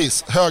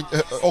 Precis,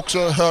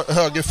 också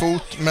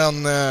högerfot,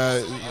 men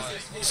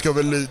ska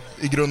väl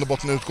i grund och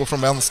botten utgå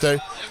från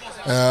vänster.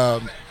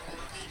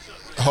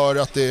 Hör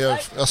att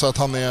att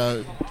han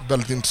är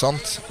väldigt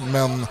intressant,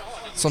 men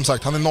som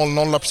sagt, han är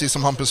 0-0 precis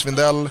som Hampus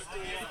Vindell.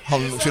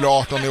 Han fyller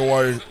 18 i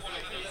år.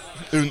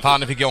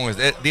 Fan, det fick jag ångest.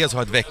 Dels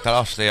har ett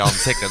väktararsle i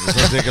ansiktet och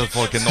så tycker jag att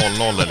folk är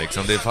 0-0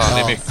 liksom. Det är fan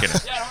det är mycket nu.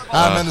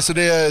 Nej, men så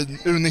det är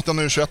U19 och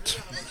U21.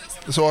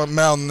 Så,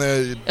 men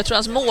jag tror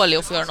hans mål är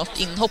att få göra något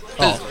inhopp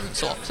eller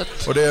så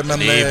att... och det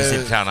är i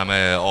princip träna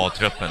med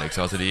A-truppen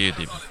liksom. Alltså det är ju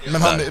typ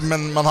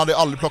men man hade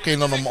aldrig plockat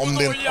in honom om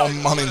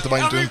han inte var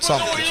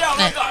intressant liksom.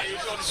 Nej.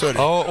 Så är det.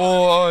 Ja,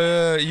 och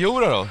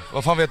Jura då?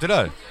 Vad fan vet du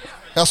där?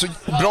 Alltså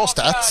bra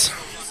stats.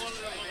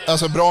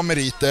 Alltså bra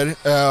meriter.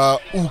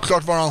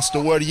 Oklart var han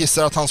står.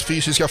 Gissar att hans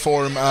fysiska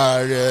form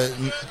är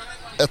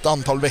ett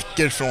antal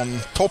veckor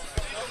från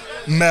topp.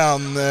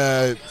 Men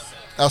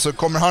alltså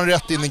kommer han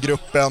rätt in i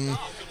gruppen,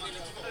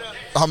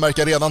 han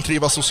verkar redan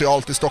trivas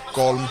socialt i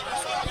Stockholm,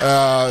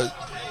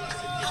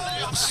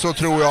 så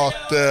tror jag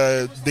att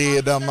det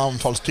är den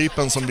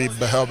anfallstypen som vi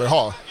behöver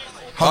ha.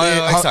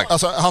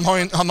 Han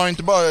har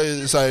inte bara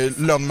så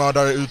här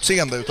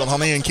lönnmördarutseende, utan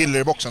han är en kille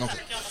i boxen också.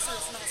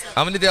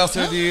 Ja, men det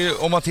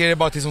är om man ser det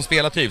bara till som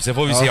spelartyp, så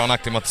får vi se hur han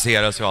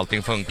akklimatiseras och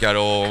allting funkar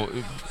och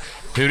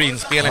hur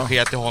inspelningen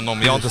sker till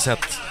honom. Jag har inte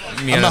sett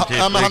mer än typ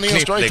han är en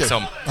klipp striker.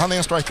 liksom. Han är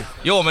en striker.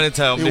 Jo, men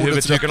inte om det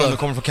huvudtrycker om det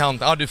kommer från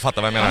kant. Ja, du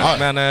fattar vad jag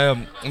menar.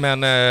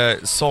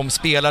 Men som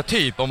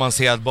spelartyp, om man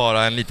ser att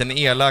bara en liten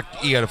elak,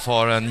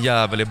 erfaren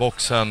jävel i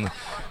boxen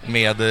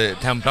med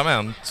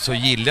temperament, så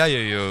gillar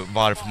jag ju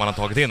varför man har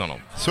tagit in honom.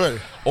 Så är det.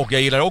 Och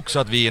jag gillar också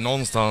att vi är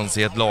någonstans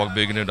i ett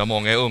lagbygge nu där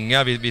många är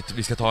unga,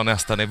 vi ska ta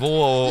nästa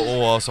nivå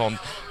och sånt.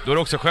 Då är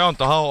det också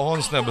skönt att ha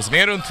en snubbe som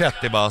är runt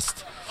 30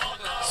 bast,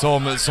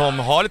 som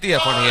har lite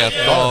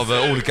erfarenhet av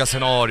olika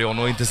scenarion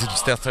och inte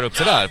stressar upp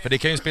sig där. För det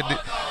kan ju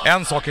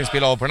en sak kan ju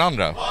spela av på den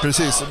andra.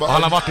 Precis.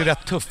 Han har varit i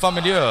rätt tuffa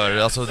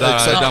miljöer, alltså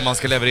där man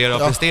ska leverera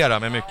och prestera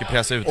med mycket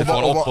press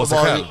utifrån och på sig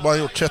själv. Har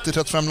gjort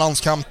 30-35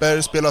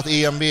 landskamper, spelat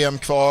EM,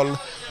 VM-kval,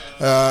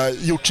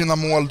 gjort sina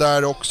mål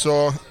där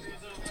också.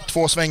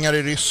 2 svängar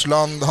i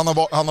Ryssland. Han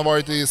har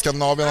varit i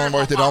Skandinavien, han har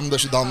varit i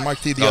Randers i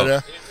Danmark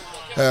tidigare.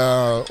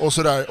 Och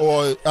sådär.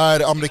 Och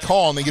är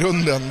amerikan i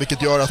grunden,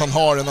 vilket gör att han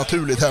har en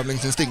naturlig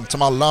tävlingsinstinkt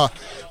som alla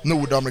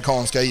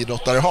nordamerikanska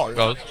idrottare har.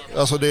 Ja.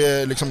 Alltså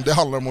det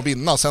handlar om att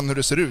vinna. Sen hur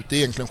det ser ut, det är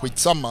egentligen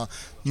skitsamma.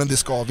 Men det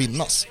ska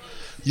vinnas.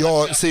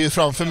 Jag ser ju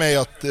framför mig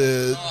att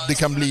det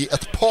kan bli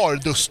ett par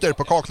duster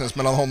på Kaknäs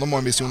mellan honom och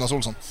en viss Jonas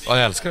Olsson. Ja,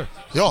 jag älskar det.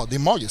 Ja, det är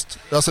magiskt.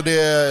 Alltså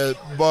det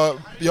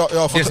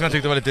som jag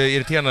tyckte var lite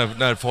irriterande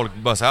när folk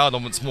bara säger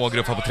de små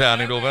grupper på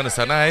träning då vänder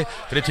sig. Nej,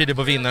 för det tyder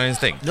på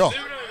vinnarinstinkt. Ja.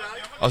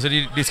 Alltså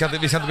vi ska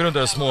inte gå runt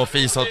och små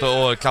fisat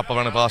och klappa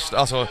varandra på arslet.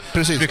 Alltså,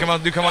 precis. Du kan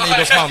vara en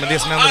idrottsman, men det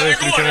som händer är att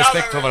du kan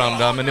respekt för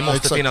varandra. Men det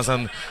måste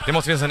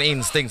finnas en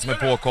instinkt som är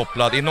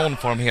påkopplad i någon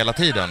form hela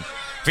tiden.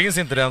 Finns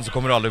inte den så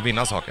kommer du aldrig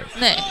vinna saker.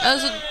 Nej,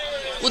 alltså,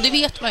 och det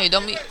vet man ju.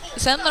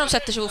 Sen när de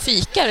sätter sig och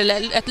fikar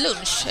eller ett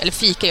lunch, eller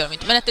fika gör de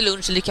inte, men äter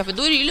lunch eller kaffe,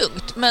 då är det ju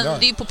lugnt. Men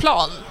det är ju på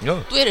plan,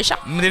 då är det tjack.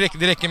 Men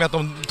det räcker med att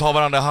de tar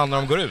varandra i hand när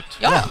de går ut.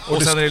 Ja.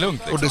 Och sen är det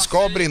lugnt. Liksom. Och det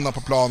ska brinna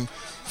på plan.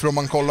 För om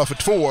man kollar för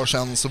 2 år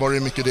sedan så var det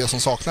mycket det som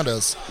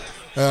saknades.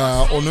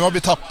 Och nu har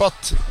vi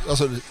tappat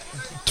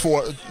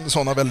 2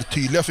 sådana väldigt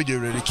tydliga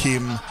figurer i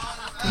Kim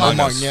och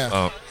Mange.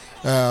 Ja.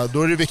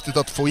 Då är det viktigt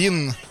att få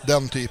in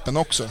den typen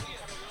också.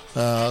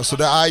 Så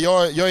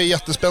jag är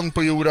jättespänd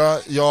på Jura.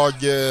 Jag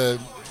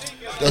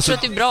tror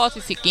att det är bra att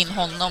vi fick in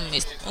honom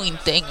och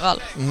inte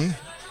Engvall.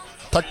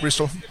 Tack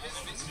Bristol.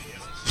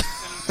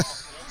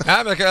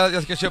 Nej, men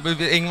jag ska köpa.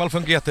 Engvall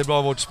funkar jättebra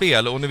i vårt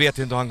spel och nu vet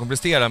jag inte hur han kommer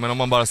prestera, men om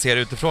man bara ser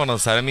utifrån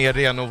att så här, mer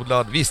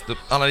renodlad, visst,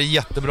 han har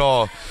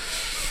jättebra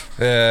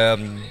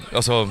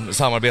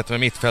samarbete med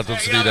mittfältet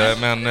och så vidare,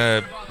 men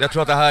jag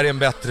tror att det här är en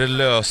bättre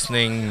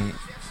lösning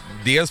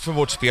dels för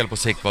vårt spel på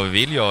sikt, vad vi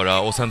vill göra,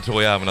 och sen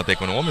tror jag även att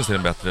ekonomiskt är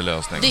en bättre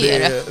lösning.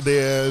 Det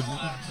är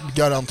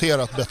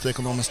garanterat bättre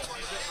ekonomiskt.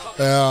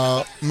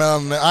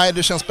 Men nej,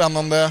 det känns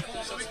spännande.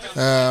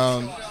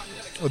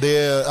 Och det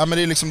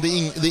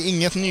är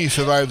inget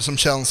nyförvärv som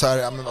känns så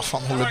här, men vad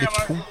fan håller vi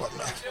på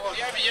med?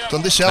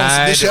 Utan det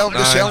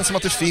känns som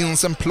att det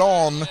finns en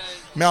plan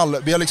med alla.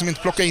 Vi har liksom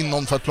inte plockat in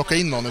någon för att plocka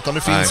in någon, utan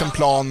det finns en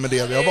plan med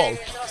det vi har valt.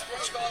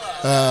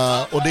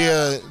 Och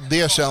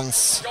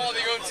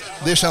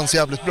det känns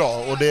jävligt bra.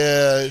 Och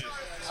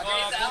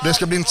det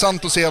ska bli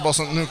intressant att se vad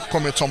som, nu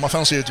kommer ett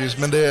sommarfönster givetvis,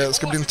 men det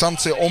ska bli intressant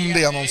att se om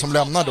det är någon som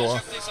lämnar då.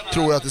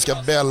 Tror jag att det ska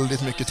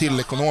väldigt mycket till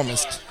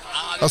ekonomiskt.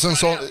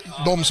 Alltså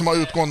de som har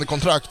utgående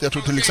kontrakt, jag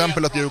tror till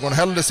exempel att Djurgården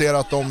hellre ser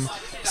att de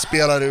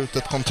spelar ut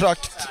ett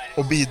kontrakt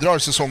och bidrar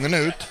säsongen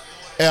ut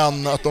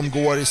än att de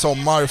går i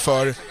sommar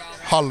för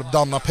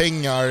halvdanna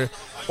pengar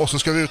och så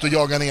ska vi ut och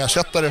jaga en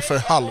ersättare för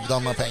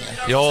halvdanna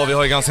pengar. Ja, vi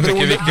har ju ganska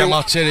mycket viktiga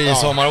matcher i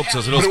sommar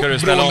också, så då ska du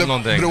ställa om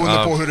någonting.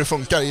 Beroende på hur det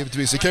funkar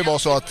givetvis. Det kan ju vara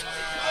så att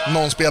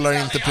någon spelare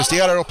inte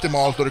presterar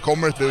optimalt och det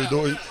kommer ett bud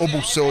och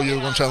Bosse och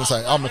Djurgården känner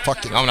sig, ja men fuck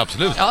it. Ja men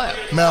absolut. Ja.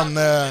 Men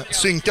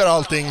synkar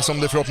allting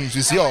som det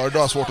förhoppningsvis gör, då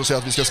är det svårt att säga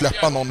att vi ska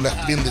släppa någon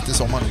lättvindigt i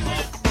sommar.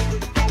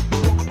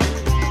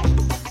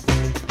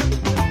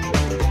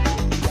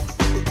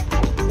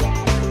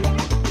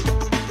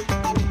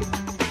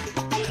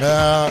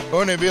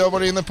 Hörrni, vi har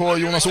varit inne på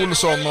Jonas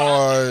Olsson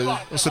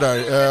och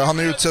sådär. Han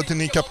är utsedd till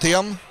ny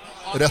kapten.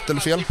 Rätt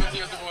eller fel?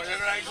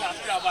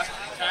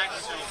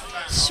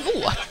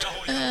 Svårt.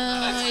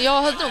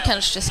 Jag hade nog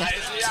kanske sett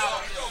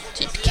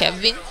typ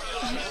Kevin.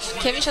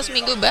 Kevin känns som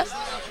min gubbe.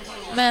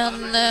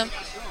 Men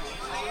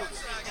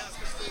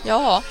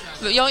jag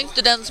är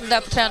inte den som är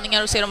där på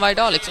träningar och ser dem varje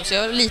dag liksom, så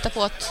jag litar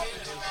på att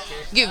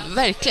gud,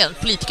 verkligen,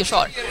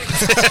 politikersvar.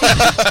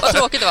 Vad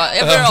tråkigt det var.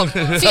 Jag börjar om.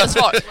 Fel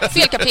svar.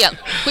 Fel kapten.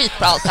 Skit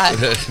på allt det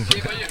här.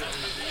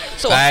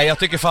 Så. Nej, jag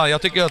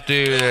tycker att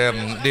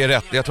det är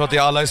rätt. Jag tror att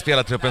alla i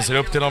spelartruppen ser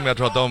upp till dem. Jag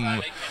tror att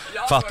de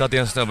fattar att det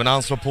är en snubbe. När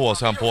han slår på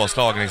så är han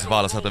påslagen liksom på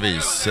alla sätt och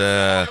vis.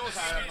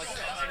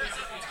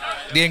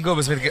 Det är en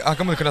gubbe som han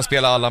kommer kunna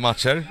spela alla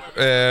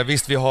matcher.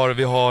 Visst, vi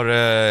har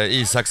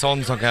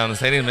Isaksson som kan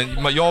ställa in,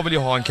 men jag vill ju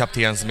ha en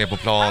kapten som är på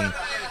plan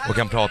och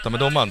kan prata med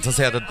domaren. Sen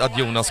säger jag att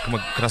Jonas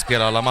kommer kunna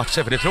spela alla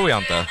matcher, för det tror jag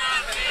inte.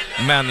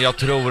 Men jag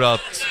tror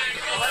att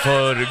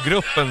för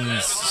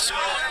gruppens,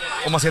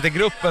 om man ser till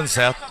gruppens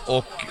sätt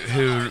och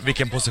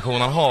vilken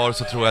position han har,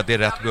 så tror jag att det är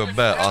rätt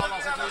gubbe att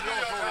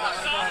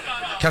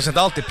kanske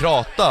inte alltid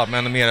prata,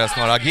 men mer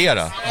snarare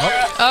agera. Ja,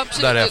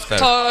 absolut. Därefter.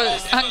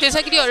 Han kan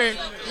säkert göra det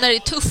när det är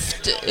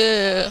tufft.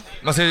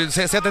 Man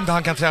säger att inte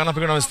han kan träna på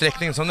grund av en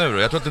sträckning som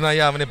nu. Jag tror att den här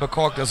jäveln är på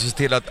kakan och ser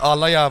till att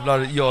alla jävlar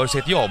gör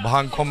sitt jobb.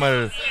 Han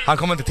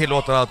kommer inte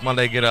tillåta att man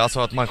lägger, alltså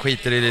att man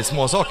skiter i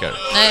små saker.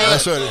 Nej,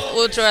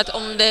 och tror att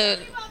om det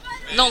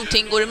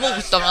någonting går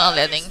emot av någon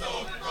anledning,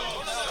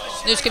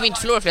 nu ska vi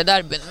inte förlora fler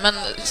derbyn, men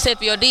säg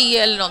att vi gör det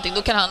eller någonting,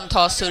 då kan han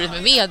ta surret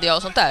med media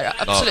och sånt där.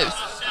 Absolut.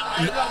 Ja.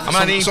 Ja,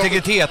 men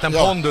integritet, en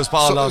pondus på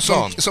alla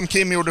plan. Som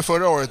Kim gjorde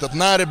förra året, att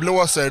när det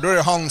blåser, då är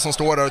det han som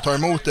står där och tar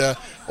emot det,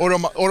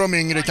 och de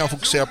yngre kan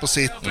fokusera på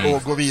sitt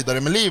och gå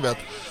vidare med livet.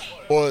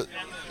 Och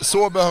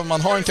så behöver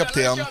man ha en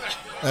kapten.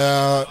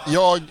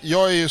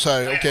 Jag är ju så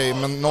här, okej,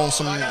 men någon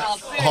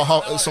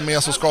som är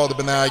så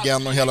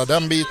skadebenägen och hela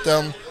den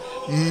biten,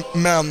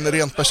 Men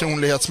rent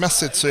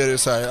personlighetsmässigt så är det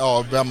så här,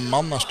 ja, vem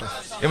annars då?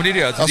 Ja, men det är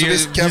det. Alltså,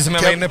 det är som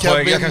jag var inne på,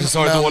 jag kanske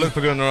sa det dåligt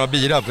på grund av några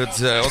bira.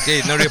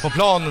 Okej, när du är på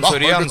plan så är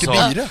det en sak.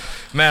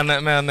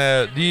 Men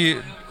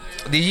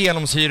det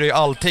genomsyrar ju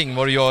allting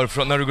vad du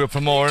gör när du går upp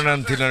från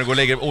morgonen till när du går och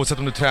lägger, oavsett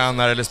om du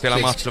tränar eller spelar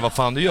match eller vad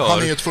fan du gör.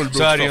 Han är ett så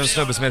är det ju en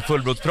snubbe som är ett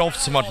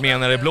fullblodsproffs som har varit med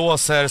när det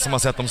blåser, som har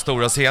sett de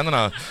stora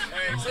scenerna.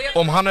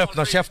 Om han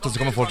öppnar käften så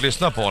kommer folk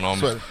lyssna på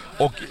honom.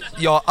 Och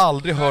jag har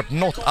aldrig hört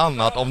något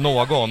annat av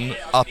någon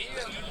att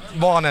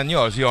vad han än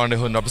gör så gör han det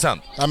 100%.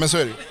 Ja, men så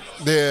är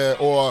det.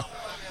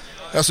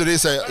 Alltså det är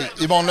så här,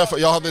 i vanliga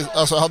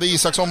hade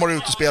Isaksson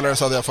varit utespelare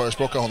så hade jag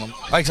förespråkat honom.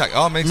 Ja, exakt.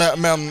 Ja,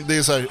 men det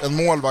är så här,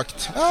 en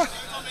målvakt.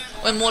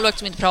 Och en målvakt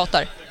som inte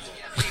pratar.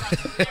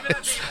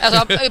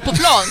 Alltså på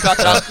plan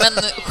pratar han, men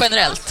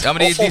generellt. Ja,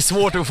 men det är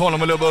svårt att få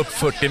honom att lubba upp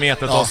 40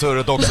 meter och ta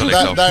surret också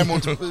liksom.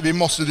 Däremot, vi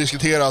måste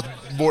diskutera att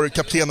vår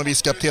kapten och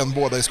vicekapten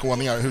båda är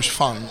skåningar. Hur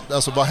fan,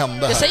 alltså vad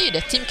hände här? Jag säger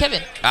det, Team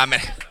Kevin. Ja, men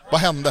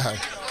vad hände här?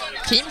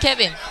 Team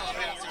Kevin.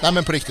 Nej,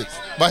 men på riktigt,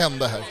 vad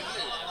hände här?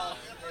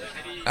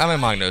 Ja, men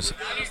Magnus,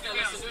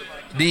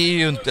 det är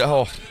ju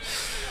inte...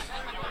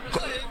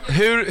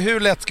 Hur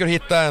lätt ska du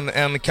hitta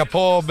en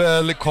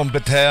kapabel,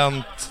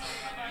 kompetent,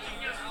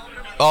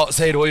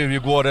 säg då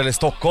Djurgård eller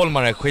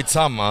stockholmare,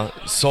 skitsamma,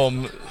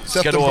 som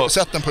Sätt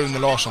den på Une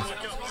Larsson.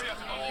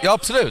 Ja,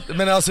 absolut,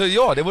 men alltså,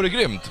 det vore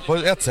grymt på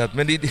ett sätt,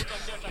 men sätt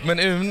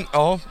den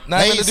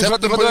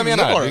på Une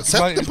bara.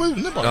 Sätt den på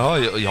Une bara.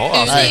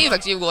 Une är ju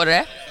faktiskt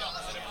djurgårdare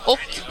och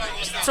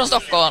från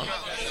Stockholm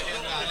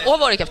och har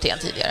varit kapten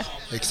tidigare.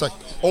 Exakt.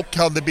 Och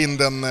hade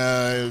binden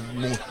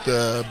mot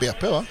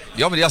BP, va?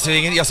 Ja, men jag ser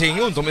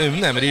inget ont om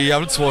Une, men det är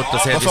jävligt svårt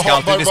att säga. Vi ska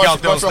alltid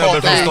ha en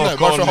snubbe från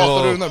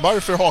Stockholm.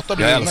 Varför hatar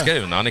du Une? Jag älskar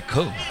Une, han är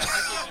cool.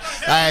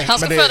 Nej, han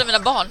ska föda mina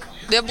barn.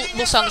 Det har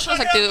Bosse Andersson har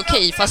sagt det är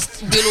okej,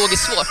 fast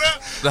biologiskt svårt.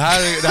 Det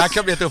här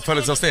kan bli ett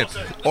uppföljningsavsnitt.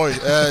 Oj,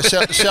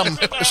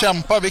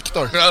 kämpa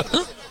Viktor.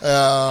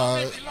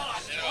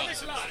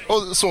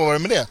 Och så var det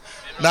med det.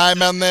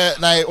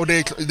 Nej, och det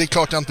är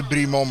klart jag inte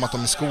bryr mig om att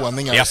de är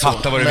skåningar. Jag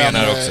fattar vad du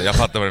menar också. Jag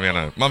fattar vad du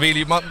menar.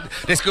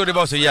 Det skulle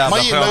vara så jävla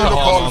skönt att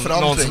ha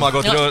någon som har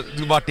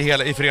varit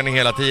i förening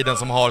hela tiden,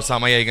 som har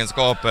samma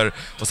egenskaper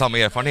och samma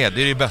erfarenhet.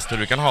 Det är det bästa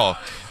du kan ha.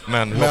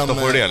 Men hur ofta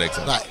får du det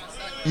liksom? Nej.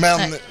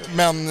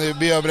 Men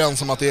vi är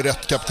överens om att det är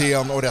rätt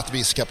kapten och rätt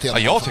vicekapten. Ja,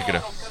 jag tycker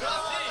det.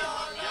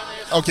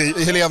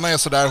 Okej, Helena är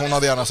sådär. Hon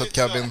hade gärna sett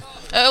Kevin.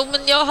 Ja,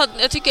 men jag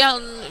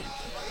tycker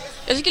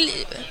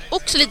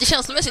också lite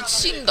känslomässigt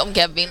synd om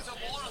Kevin,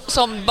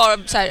 som bara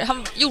så här,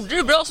 han gjorde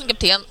det bra som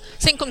kapten.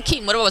 Sen kom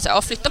Kim och det var så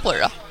här, flytta på det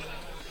då.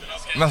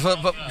 Men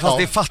fast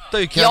det fattar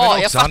ju Kevin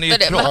också. Jag han är ju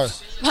det, men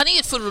han är ju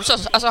ett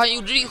fullblodsproffs. Alltså han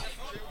gjorde det ju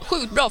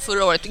sjukt bra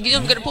förra året.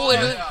 Gnuggade på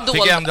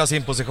fick ändra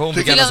sin position,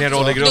 fick ändra sin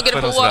roll i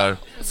gruppen och sådär.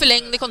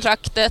 Förlängde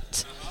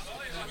kontraktet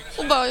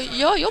och bara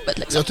gör jobbet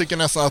liksom. Jag tycker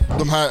nästan att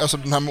den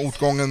här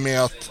motgången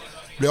med att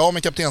bli av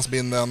med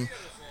kaptensbinden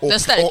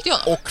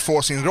och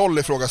få sin roll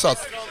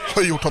ifrågasatt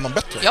har gjort honom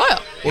bättre. Ja.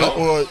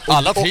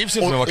 Alla trivs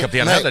inte med att vara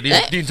kapten heller. Det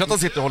är inte att han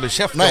sitter och håller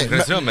käft i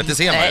omklädningsrummet, det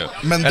ser man ju.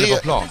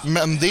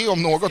 Men det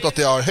om något att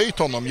jag har höjt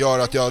honom gör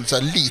att jag så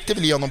här, lite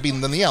vill ge honom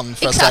binden igen.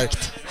 För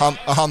exakt. Att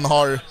han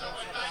har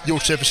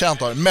gjort sig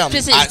förtjänt av. Men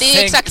precis, det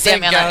är exakt det jag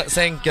menar.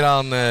 Sänker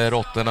han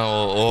råttorna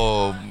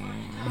och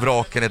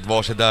vraken ett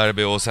varsitt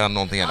derby och sen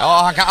någonting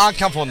annat. Ja, han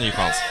kan få en ny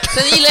chans.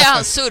 Sen gillar jag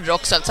hans surr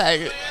också. Så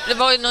här, det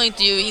var ju någon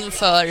intervju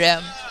inför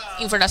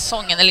den här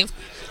säsongen. Eller,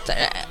 så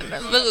här,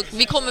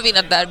 vi kommer vinna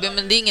ett derby,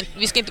 men det är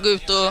vi ska inte gå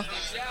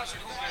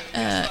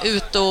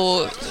ut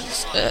och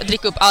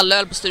dricka upp alla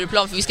öl på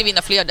Stureplan, för vi ska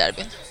vinna fler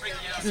derbyn.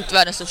 Det är inte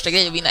världens största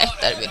grej att vinna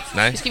ett derby.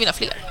 Nej. Vi ska vinna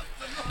fler.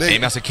 Nej,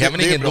 men alltså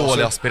Kevin är ingen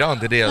dålig aspirant,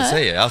 det är det jag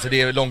säger. Alltså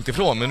det är långt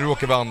ifrån, men nu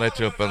råkar vi andra i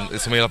truppen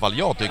som i alla fall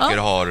jag tycker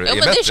är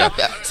bättre.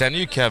 Sen är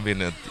ju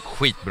Kevin ett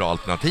skitbra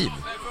alternativ.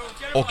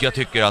 Och jag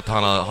tycker att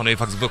han har ju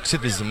faktiskt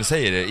vuxit, precis som du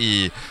säger,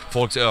 i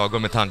folks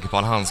ögon med tanke på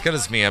att han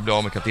handskades med, bli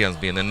av med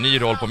kaptensbinden, en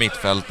ny roll på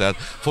mittfältet,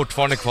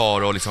 fortfarande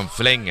kvar och liksom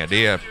förlänger.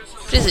 Det är...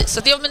 Precis,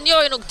 så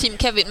jag är nog team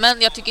Kevin,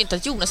 men jag tycker inte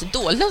att Jonas är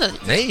dålig.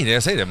 Nej,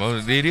 jag säger det,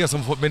 men det är det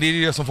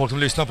som folk som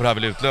lyssnar på det här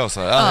vill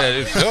utläsa.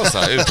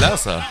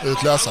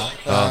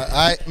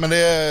 Nej, men det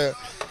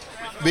är...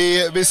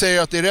 Vi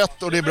säger att det är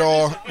rätt och det är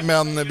bra,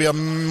 men vi har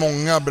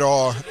många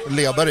bra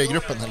ledare i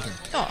gruppen helt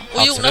enkelt. Ja, och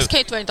absolut. Jonas kan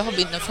ju tyvärr inte ha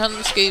binden, för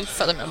han ska ju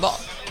föda med barn.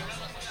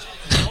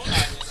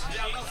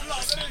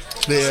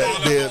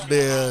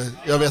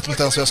 Jag vet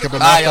inte ens hur jag ska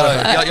bemöta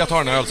det här. Jag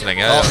tar en öl så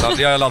länge,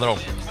 jag laddar om.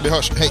 Vi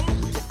hörs, hej.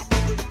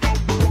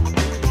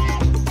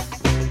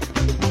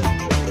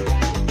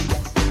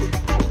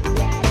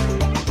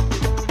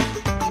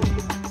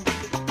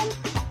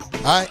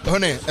 Nej,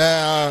 hörni,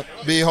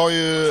 vi har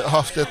ju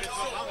haft ett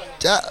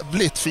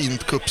jävligt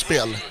fint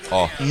kuppspel.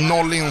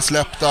 0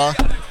 insläppta,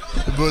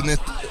 vunnit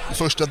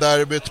första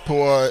derbyt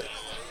på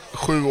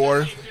 7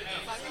 år.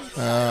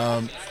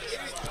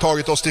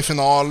 Tagit oss till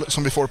final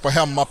som vi får på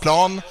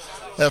hemmaplan,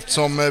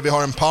 eftersom vi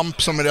har en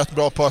pamp som är rätt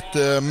bra på att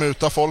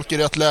muta folk i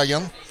rätt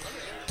lägen.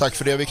 Tack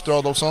för det, Viktor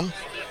Adolfsson.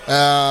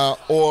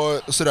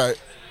 Och sådär,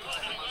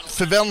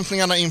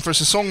 förväntningarna inför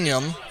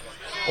säsongen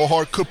Och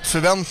har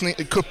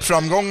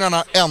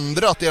cupframgångarna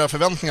ändrat era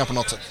förväntningar på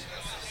något sätt?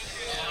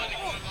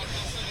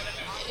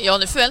 Ja,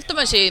 nu förväntar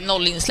man sig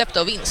 0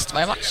 insläppta och vinst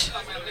varje match.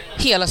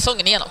 Hela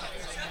säsongen igenom.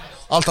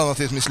 Allt annat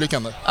är ett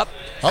misslyckande.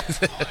 Ja.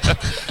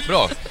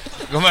 Bra.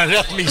 De är en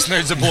rätt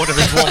missnöjd supporter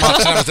för 2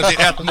 matcher, men så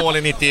blir 1 mål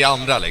i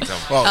 92 liksom.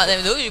 Wow. Ja,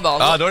 då är det ju bara...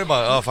 Ja, då är det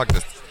bara, ja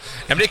faktiskt.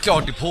 Ja, men det är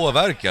klart det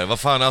påverkar. Vad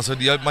fan, alltså,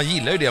 man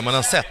gillar ju det man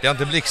har sett. Jag har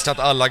inte blixtrat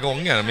alla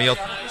gånger, men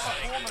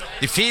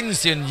det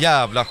finns ju en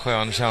jävla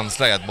skön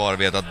känsla i att bara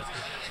veta att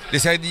det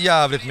säger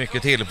jävligt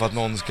mycket till för att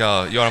någon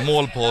ska göra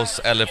mål på oss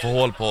eller få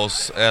hål på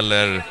oss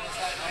eller...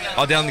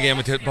 Ja, den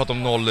grejen vi pratar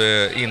om 0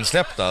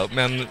 insläppta.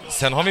 Men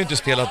sen har vi inte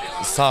spelat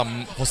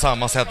på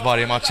samma sätt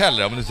varje match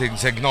heller. Om du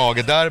tänker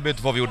Gnagederbyt,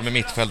 vad vi gjorde med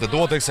mittfältet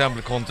då till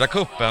exempel kontra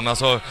kuppen.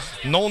 Alltså,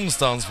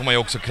 någonstans får man ju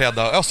också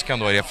credda Öskan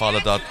då i det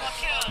fallet att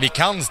vi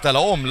kan ställa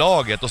om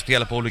laget och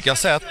spela på olika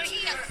sätt.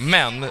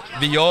 Men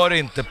vi gör det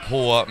inte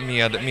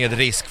med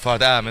risk för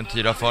att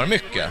äventyra för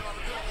mycket.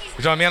 Förstår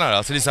du vad jag menar?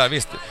 Alltså, det är så här,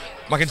 visst,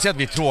 man kan inte säga att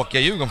vi är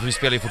tråkiga i Djurgården för vi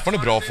spelar ju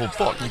fortfarande bra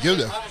fotboll. Gud,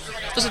 ja.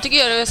 Och så tycker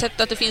jag att jag har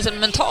sett att det finns en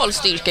mental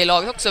styrka i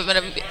laget också.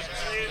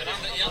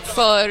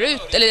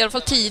 Förut, eller i alla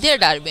fall tidigare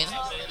derbyn,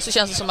 så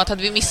känns det som att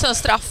hade vi missat en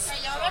straff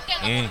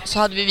så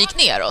hade vi vikt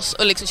ner oss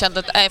och liksom känt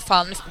att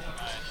fan,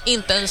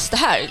 inte ens det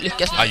här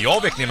lyckas. Ja,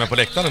 jag vek ner mig på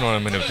läktaren några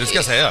minuter, det ska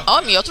jag säga.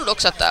 Ja, men jag trodde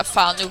också att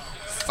fan, nu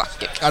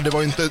fuck it. Ja, det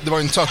var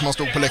inte så att man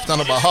stod på läktaren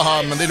och bara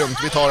haha, men det är lugnt,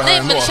 vi tar det här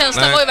ändå. Nej, men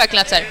känslan var ju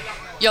verkligen att så här,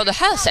 ja, det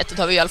här sättet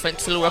har vi i alla fall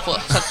inte förlorat på.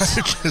 Så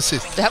att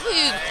precis. Det här var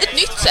ju ett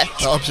nytt sätt.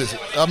 Ja, precis.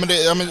 Ja,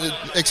 men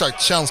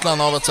exakt,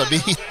 känslan av att så här, vi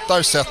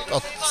hittar sätt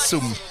att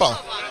sumpa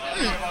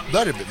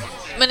derbyn.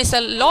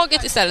 Men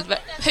laget istället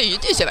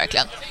höjde sig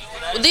verkligen.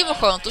 Och det var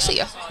skönt att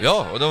se.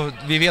 Ja, och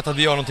vi vet att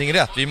vi gör någonting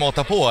rätt. Vi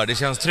matar på här, det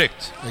känns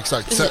tryggt.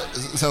 Exakt.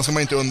 Sen ska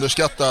man inte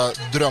underskatta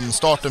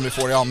drömstarten vi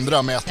får i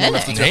andra med 1-0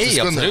 efter 30 Nej,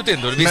 sekunder.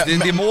 absolut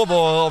inte. Det må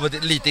vara av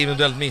ett lite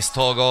individuellt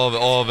misstag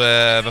av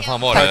vem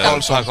fan var det?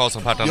 Per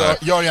Karlsson.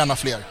 Gör gärna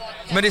fler.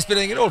 Men det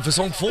spelar ingen roll, för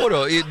som får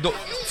då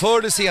förr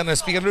eller senare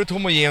spelar du ett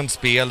homogent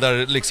spel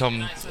där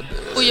liksom...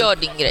 Och gör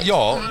din grej.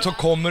 Ja, så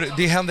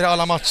det händer i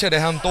alla matcher. Det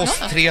har hänt oss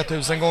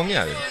 3000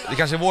 gånger. Det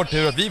kanske är vår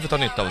tur att vi får ta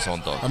nytta av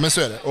sånt då. Ja, men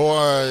så är det.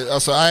 Och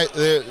alltså,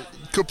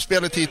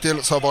 kuppspelet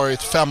hittills har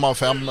varit 5 av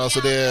 5. Alltså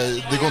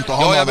det går inte att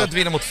ha. Ja, jag vill inte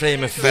vinna mot Frej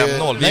med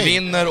 5-0. Vi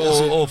vinner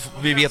och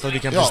vi vet att vi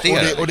kan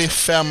prestera. Och det är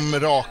 5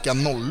 raka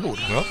nollor.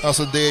 Ja.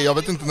 Alltså jag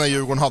vet inte när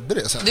Djurgården hade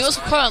det sen. Det var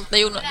så skönt när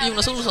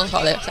Jonas Olsson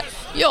sa det.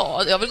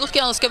 Ja, det har väl gått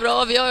ganska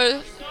bra. Vi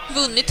har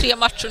vunnit 3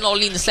 matcher och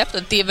 0 insläppta.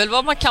 Det är väl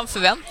vad man kan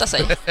förvänta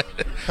sig.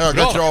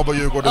 Höga krav på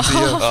Djurgårdens IF.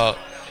 Ja.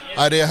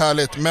 Nej, det är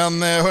härligt.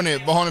 Men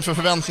hörni, vad har ni för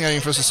förväntningar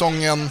inför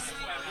säsongen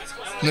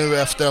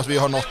nu efter att vi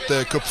har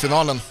nått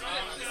cupfinalen?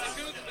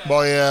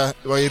 Vad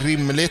är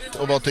rimligt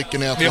och vad tycker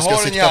ni att vi ska sikta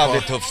på? Vi har en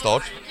jävligt tuff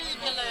start.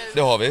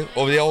 Det har vi.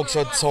 Och vi har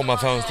också ett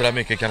sommarfönster där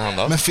mycket kan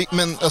hända.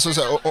 Men alltså,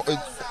 så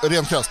här,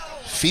 rent krasst,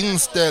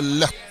 finns det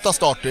lätta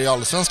starter i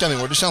Allsvenskan i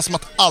år? Det känns som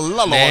att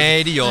alla lag...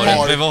 Nej, det gör det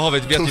inte. Vad har vi?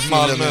 Vi har typ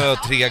Malmö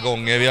 3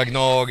 gånger, vi har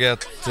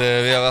Gnaget.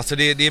 Alltså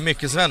det är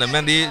mycket spännande.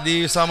 Men det är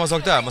ju samma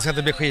sak där. Man ska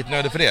inte bli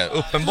skitnödig för det.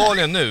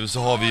 Uppenbarligen nu så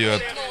har vi ju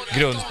ett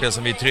grundspel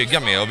som vi är trygga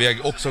med. Och vi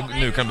har också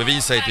nu kan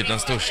bevisa i typ den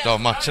största av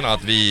matcherna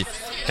att vi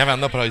kan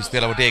vända på det och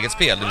spela vårt eget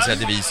spel. Det vill säga att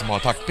det är vi som har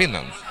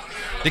taktpinnen.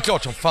 Det är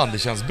klart som fan det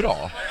känns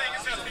bra.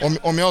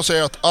 Om jag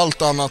säger att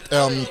allt annat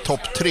än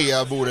topp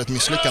 3 vore ett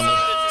misslyckande.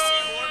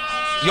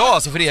 Ja,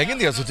 alltså för egen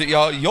del så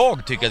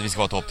jag tycker att vi ska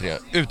vara topp 3,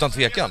 utan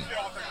tvekan.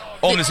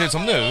 Om det ser ut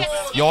som nu.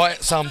 Ja,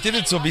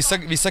 samtidigt så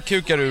vissa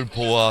kukar ur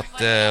på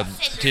att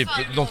typ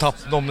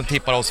de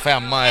tippar oss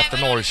 5 efter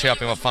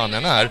Norrköping, vad fan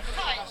den är.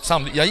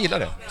 Jag gillar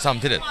det,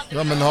 samtidigt.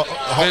 Ja, men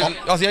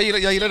alltså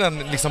jag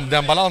gillar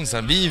den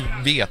balansen. Vi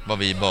vet vad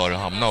vi bör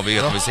hamna och vi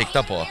vet vad vi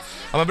siktar på.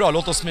 Ja, men bra,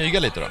 låt oss smyga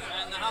lite då.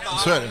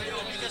 Så är det.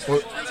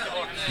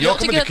 Jag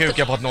kommer inte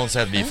kuka på att någon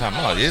säger att vi är 5.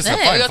 Det är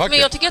så men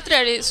jag tycker att det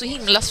där är så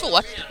himla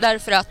svårt.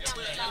 Därför att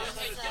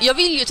jag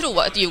vill ju tro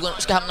att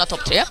Djurgården ska hamna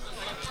topp 3.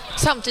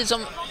 Samtidigt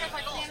som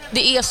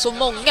det är så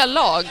många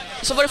lag,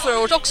 så var det förra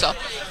året också,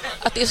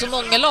 att det är så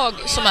många lag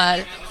som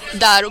är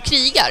där och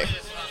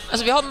krigar.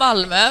 Alltså vi har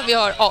Malmö, vi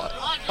har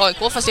AIK,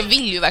 fast jag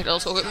vill ju verkligen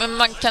att de ska, men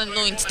man kan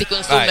nog inte sticka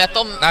under stol med att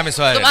de men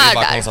så är det. De är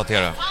bara där.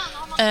 Konstatera.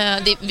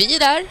 Vi är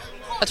där.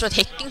 Jag tror att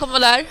Häcken kommer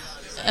vara där.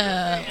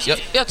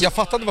 Jag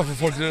fattar inte varför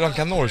folk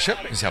rankar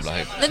Norrköping så jävla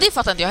högt. Nej, det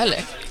fattar inte jag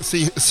heller.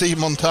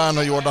 Simon Tern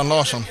och Jordan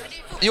Larsson.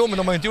 Jo, men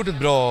de har ju inte gjort ett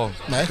bra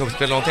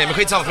kuppspel eller någonting. Men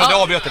skitsamma, för jag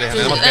avbryter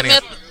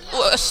det.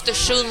 Och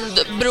Östersund,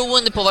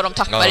 beroende på vad de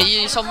tappar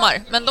i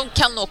sommar. Men de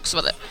kan också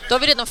vara det. Då har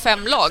vi redan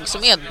 5 lag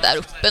som är där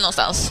uppe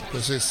någonstans.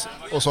 Precis.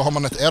 Och så har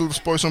man ett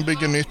Elfsborg som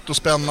bygger nytt och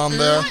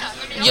spännande.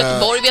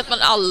 Göteborg vet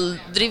man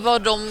aldrig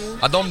vad de...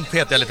 Ja, de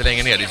petar lite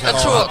längre ner.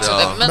 Jag tror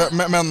också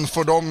det. Men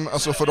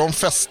får de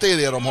fäste i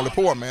det de håller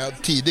på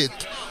med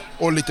tidigt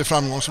och lite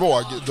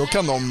framgångsvåg, då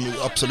kan de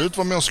absolut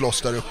vara med och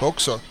slåss där uppe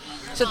också.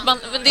 Så att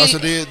alltså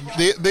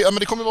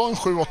det kommer vara en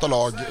 7-8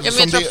 lag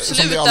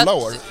som det är alla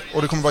år.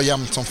 Och det kommer vara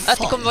jämnt som fan. Att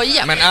det kommer vara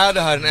jämnt. Men är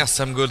det här en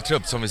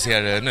SM-guldtrupp som vi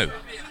ser nu?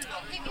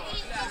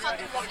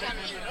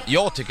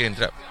 Jag tycker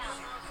inte det.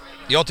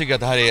 Jag tycker att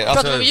det här är...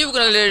 Pratar vi om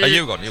Djurgården eller? Ja,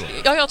 Djurgården.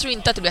 Ja, jag tror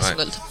inte att det blir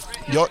SM-guld.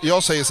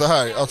 Jag säger så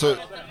här, alltså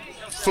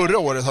förra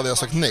året hade jag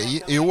sagt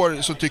nej. I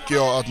år så tycker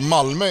jag att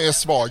Malmö är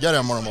svagare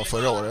än vad de var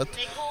förra året.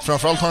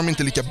 Framförallt har de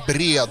inte lika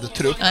bred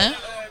trupp.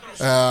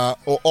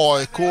 Och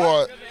AIK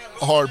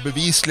har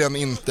bevisligen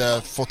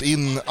inte fått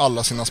in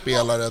alla sina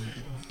spelare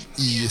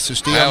i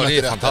systemet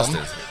i rätten.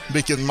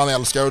 Vilket man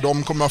älskar, och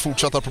de kommer att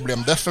fortsätta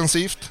problem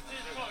defensivt.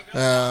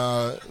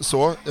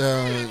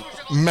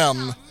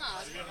 Men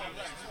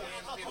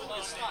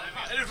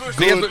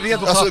Red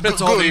på pappret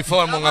så har vi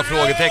för många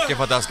frågetecken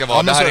för att det ska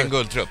vara. Det här är en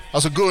guldtrupp.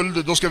 Alltså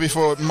guld, då ska vi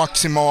få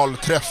maximal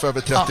träff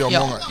över 30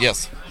 omgångar.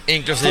 Yes.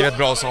 Inklusive ett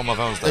bra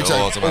sommarfönster.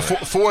 Exakt.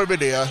 Och får vi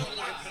det,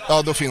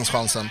 ja då finns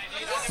chansen.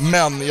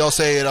 Men jag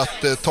säger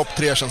att topp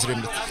 3 känns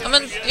rimligt. Ja,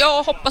 men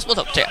jag hoppas på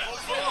topp 3.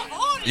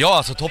 Ja,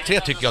 alltså topp 3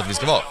 tycker jag att vi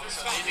ska vara.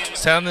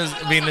 Sen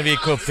vinner vi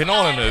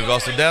cupfinalen nu.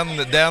 Alltså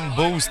den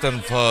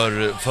boosten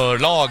för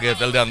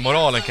laget, eller den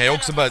moralen kan jag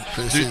också börja...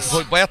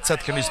 På ett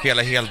sätt kan du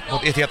spela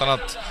på ett helt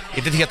annat...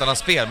 Inte ett helt annat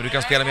spel, men du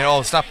kan spela mer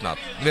avslappnat.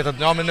 Du vet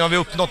att men nu har vi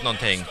uppnått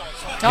någonting.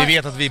 Ja. Vi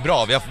vet att vi är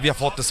bra, vi har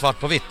fått det svart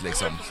på vitt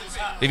liksom.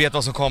 Vi vet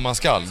vad som komma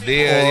skall.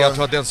 Jag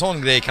tror att en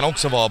sån grej kan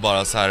också vara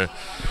bara så här...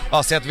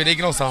 Säg att vi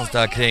ligger någonstans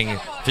där kring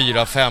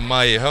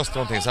 4-5 i höst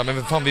någonting. Så här,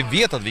 men fan, vi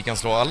vet att vi kan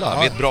slå alla.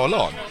 Vi är ett bra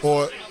lag.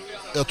 Och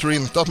jag tror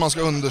inte att man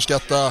ska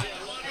underskatta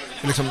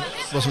liksom,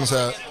 vad ska man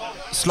säga,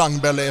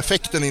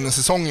 slangbälle-effekten in i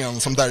säsongen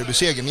som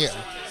derbysegern ger.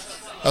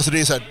 Alltså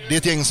det är så här,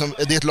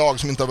 det är ett lag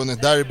som inte har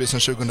vunnit derby sedan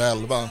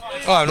 2011.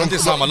 Ja, de är inte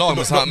samma lag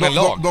med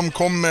lag. De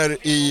kommer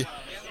i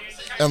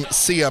en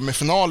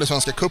semifinal i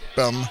Svenska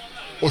Cupen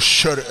och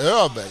kör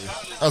över.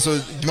 Alltså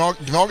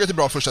Gnaget är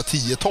bra första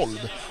 10-12.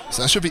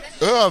 Sen kör vi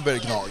över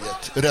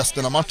Gnaget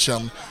resten av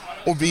matchen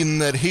och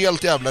vinner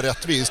helt jävla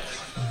rättvist.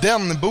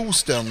 Den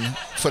boosten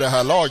för det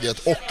här laget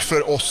och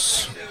för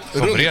oss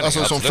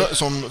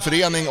som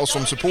förening och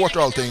som support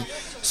och allting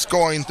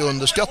ska inte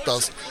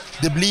underskattas.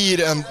 Det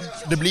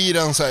blir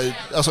en så här,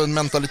 alltså en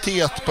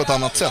mentalitet på ett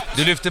annat sätt.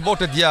 Du lyfter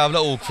bort ett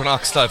jävla ok från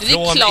axlar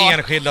från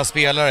enskilda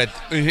spelare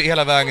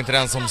hela vägen till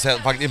den som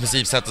faktiskt i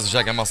princip sätter sig och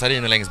käkar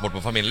massariner längst bort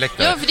på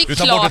familjeläktaren. Ja, för det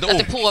är klart att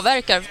det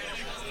påverkar.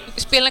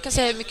 Spelarna kan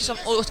säga hur mycket som,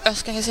 och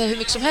Öst kan säga hur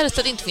mycket som helst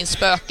att det inte finns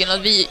spöken och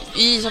att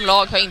vi som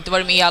lag har inte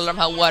varit med alla de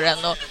här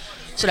åren och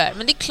sådär.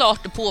 Men det är klart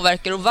det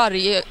påverkar, och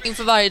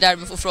inför varje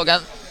derby får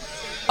frågan: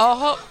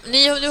 jaha,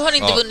 nu har ni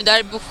inte vunnit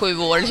derby på 7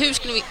 år. Hur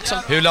skulle vi liksom...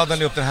 Hur laddar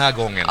ni upp den här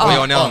gången? Vad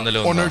gör ni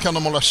annorlunda? Och nu kan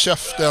de hålla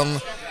käften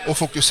och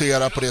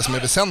fokusera på det som är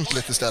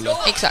väsentligt istället.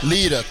 Exakt.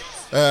 Liret.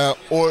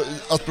 Och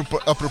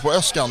apropå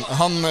Öskan,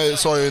 han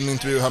sa i en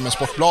intervju här med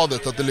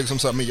Sportbladet att det liksom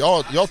så här, men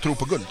jag tror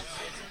på guld.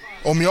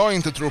 Om jag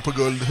inte tror på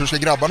guld, hur ska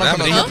grabbarna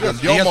kunna tro på guld?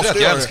 Jag måste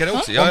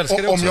göra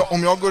det.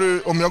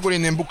 Om jag går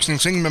in i en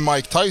boxningsring med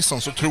Mike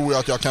Tyson så tror jag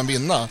att jag kan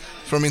vinna.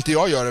 För om inte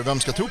jag gör det, vem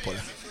ska tro på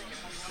det?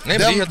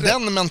 Nej,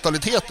 den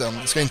mentaliteten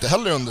ska inte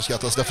heller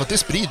underskattas, därför att det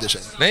sprider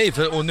sig. Nej,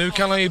 och nu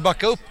kan han ju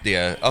backa upp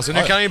det. Alltså nu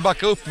kan han ju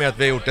backa upp med att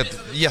vi har gjort ett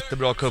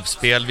jättebra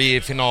cupspel. Vi är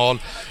i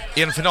final.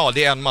 I en final,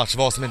 det är en match,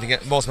 vad som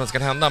helst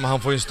kan hända. Men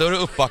han får ju en större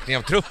uppbackning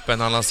av truppen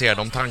när han lanserar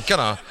de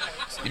tankarna.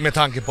 Med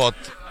tanke på att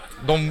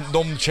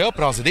de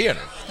köper hans idéer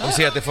nu. De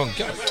ser att det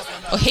funkar.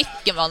 Och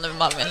Häcken vann över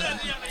Malmö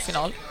i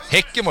final.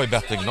 Häcken var ju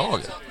bättre än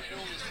Gnaget.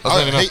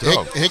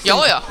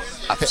 Ja,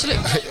 absolut.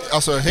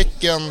 Alltså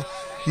Häcken,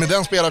 med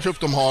den spelartrupp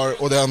de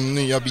har och den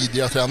nya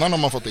vidriga tränaren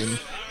de har fått in,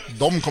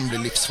 de kommer bli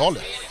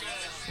livsfarliga.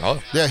 Ja.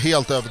 Det är jag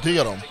helt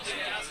övertygad om.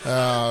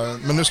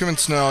 Men nu ska vi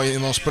inte snöa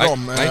in oss på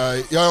dem.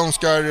 Jag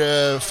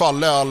önskar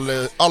Falle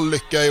all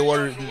lycka i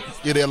år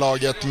i det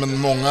laget, men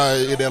många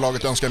i det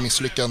laget önskar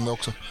misslyckande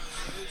också.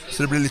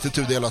 Så det blir lite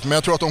tudelat. Men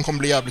jag tror att de kommer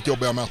bli jävligt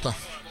jobbiga att möta.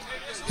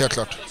 Helt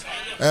klart.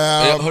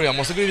 Jag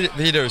måste gå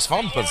vidare ur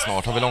svampen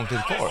snart. Har vi lång tid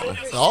kvar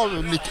eller? Ja,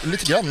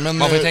 lite grann. Men,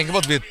 man får tänka på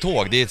att vi är ett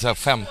tåg. Det är så här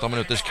 15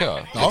 minuters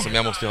kö. Ja. Liksom,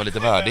 jag måste ju ha lite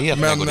värdighet.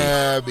 Men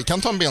vi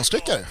kan ta en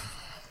bensträckare.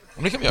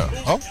 Det kan vi göra.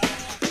 Ja.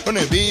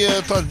 Hörrni,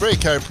 vi tar ett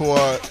break här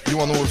på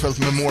Johan Overfeldt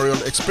Memorial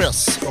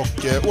Express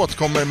och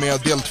återkommer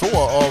med del 2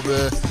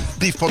 av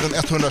DIF-podden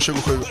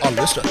 127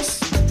 alldeles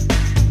strax.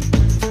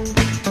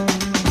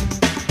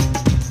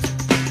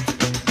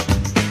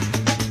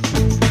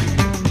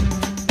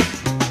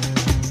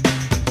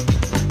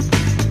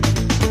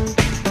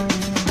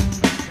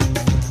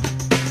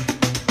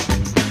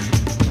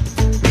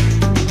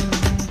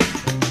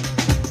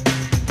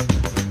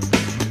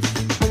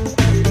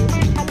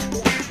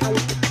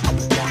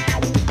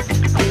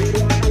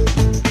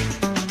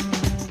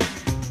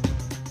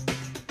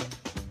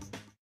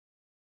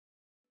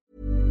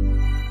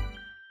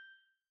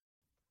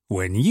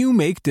 When you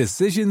make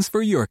decisions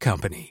for your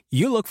company,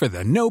 you look for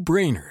the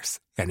no-brainers.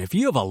 And if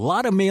you have a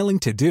lot of mailing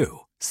to do,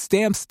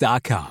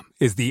 Stamps.com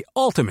is the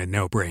ultimate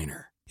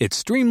no-brainer. It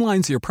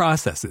streamlines your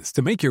processes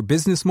to make your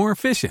business more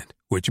efficient,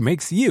 which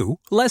makes you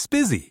less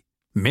busy.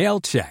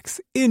 Mail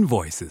checks,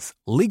 invoices,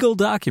 legal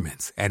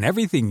documents, and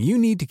everything you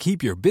need to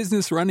keep your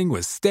business running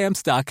with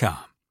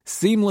Stamps.com.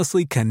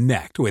 Seamlessly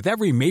connect with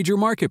every major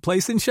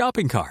marketplace and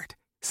shopping cart.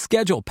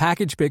 Schedule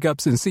package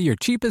pickups and see your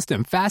cheapest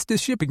and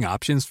fastest shipping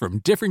options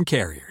from different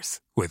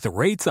carriers, with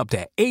rates up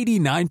to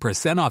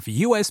 89% off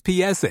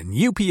USPS and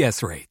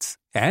UPS rates.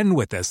 And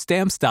with the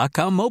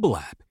Stamps.com mobile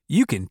app,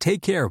 you can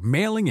take care of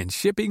mailing and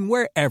shipping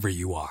wherever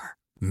you are.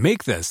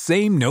 Make the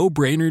same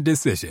no-brainer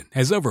decision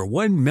as over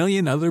 1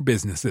 million other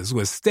businesses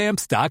with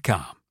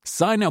Stamps.com.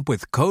 Sign up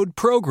with code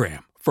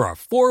PROGRAM for a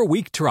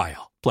 4-week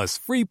trial, plus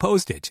free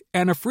postage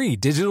and a free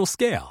digital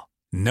scale.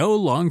 No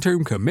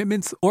long-term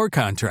commitments or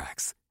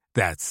contracts.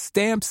 That's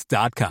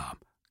Stamps.com.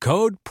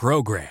 Code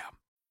PROGRAM.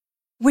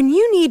 When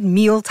you need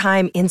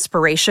mealtime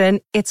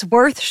inspiration, it's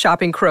worth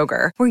shopping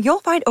Kroger, where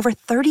you'll find over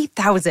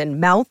 30,000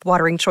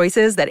 mouth-watering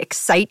choices that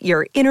excite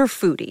your inner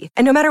foodie.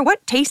 And no matter what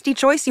tasty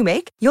choice you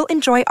make, you'll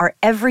enjoy our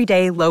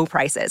everyday low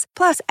prices,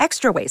 plus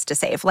extra ways to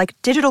save, like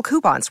digital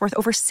coupons worth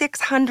over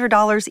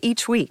 $600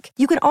 each week.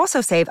 You can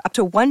also save up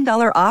to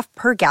 $1 off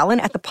per gallon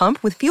at the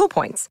pump with fuel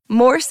points.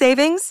 More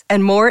savings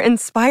and more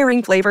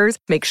inspiring flavors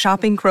make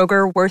shopping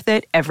Kroger worth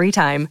it every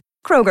time.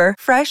 Kroger,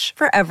 fresh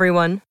for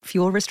everyone.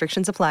 Fuel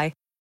restrictions apply.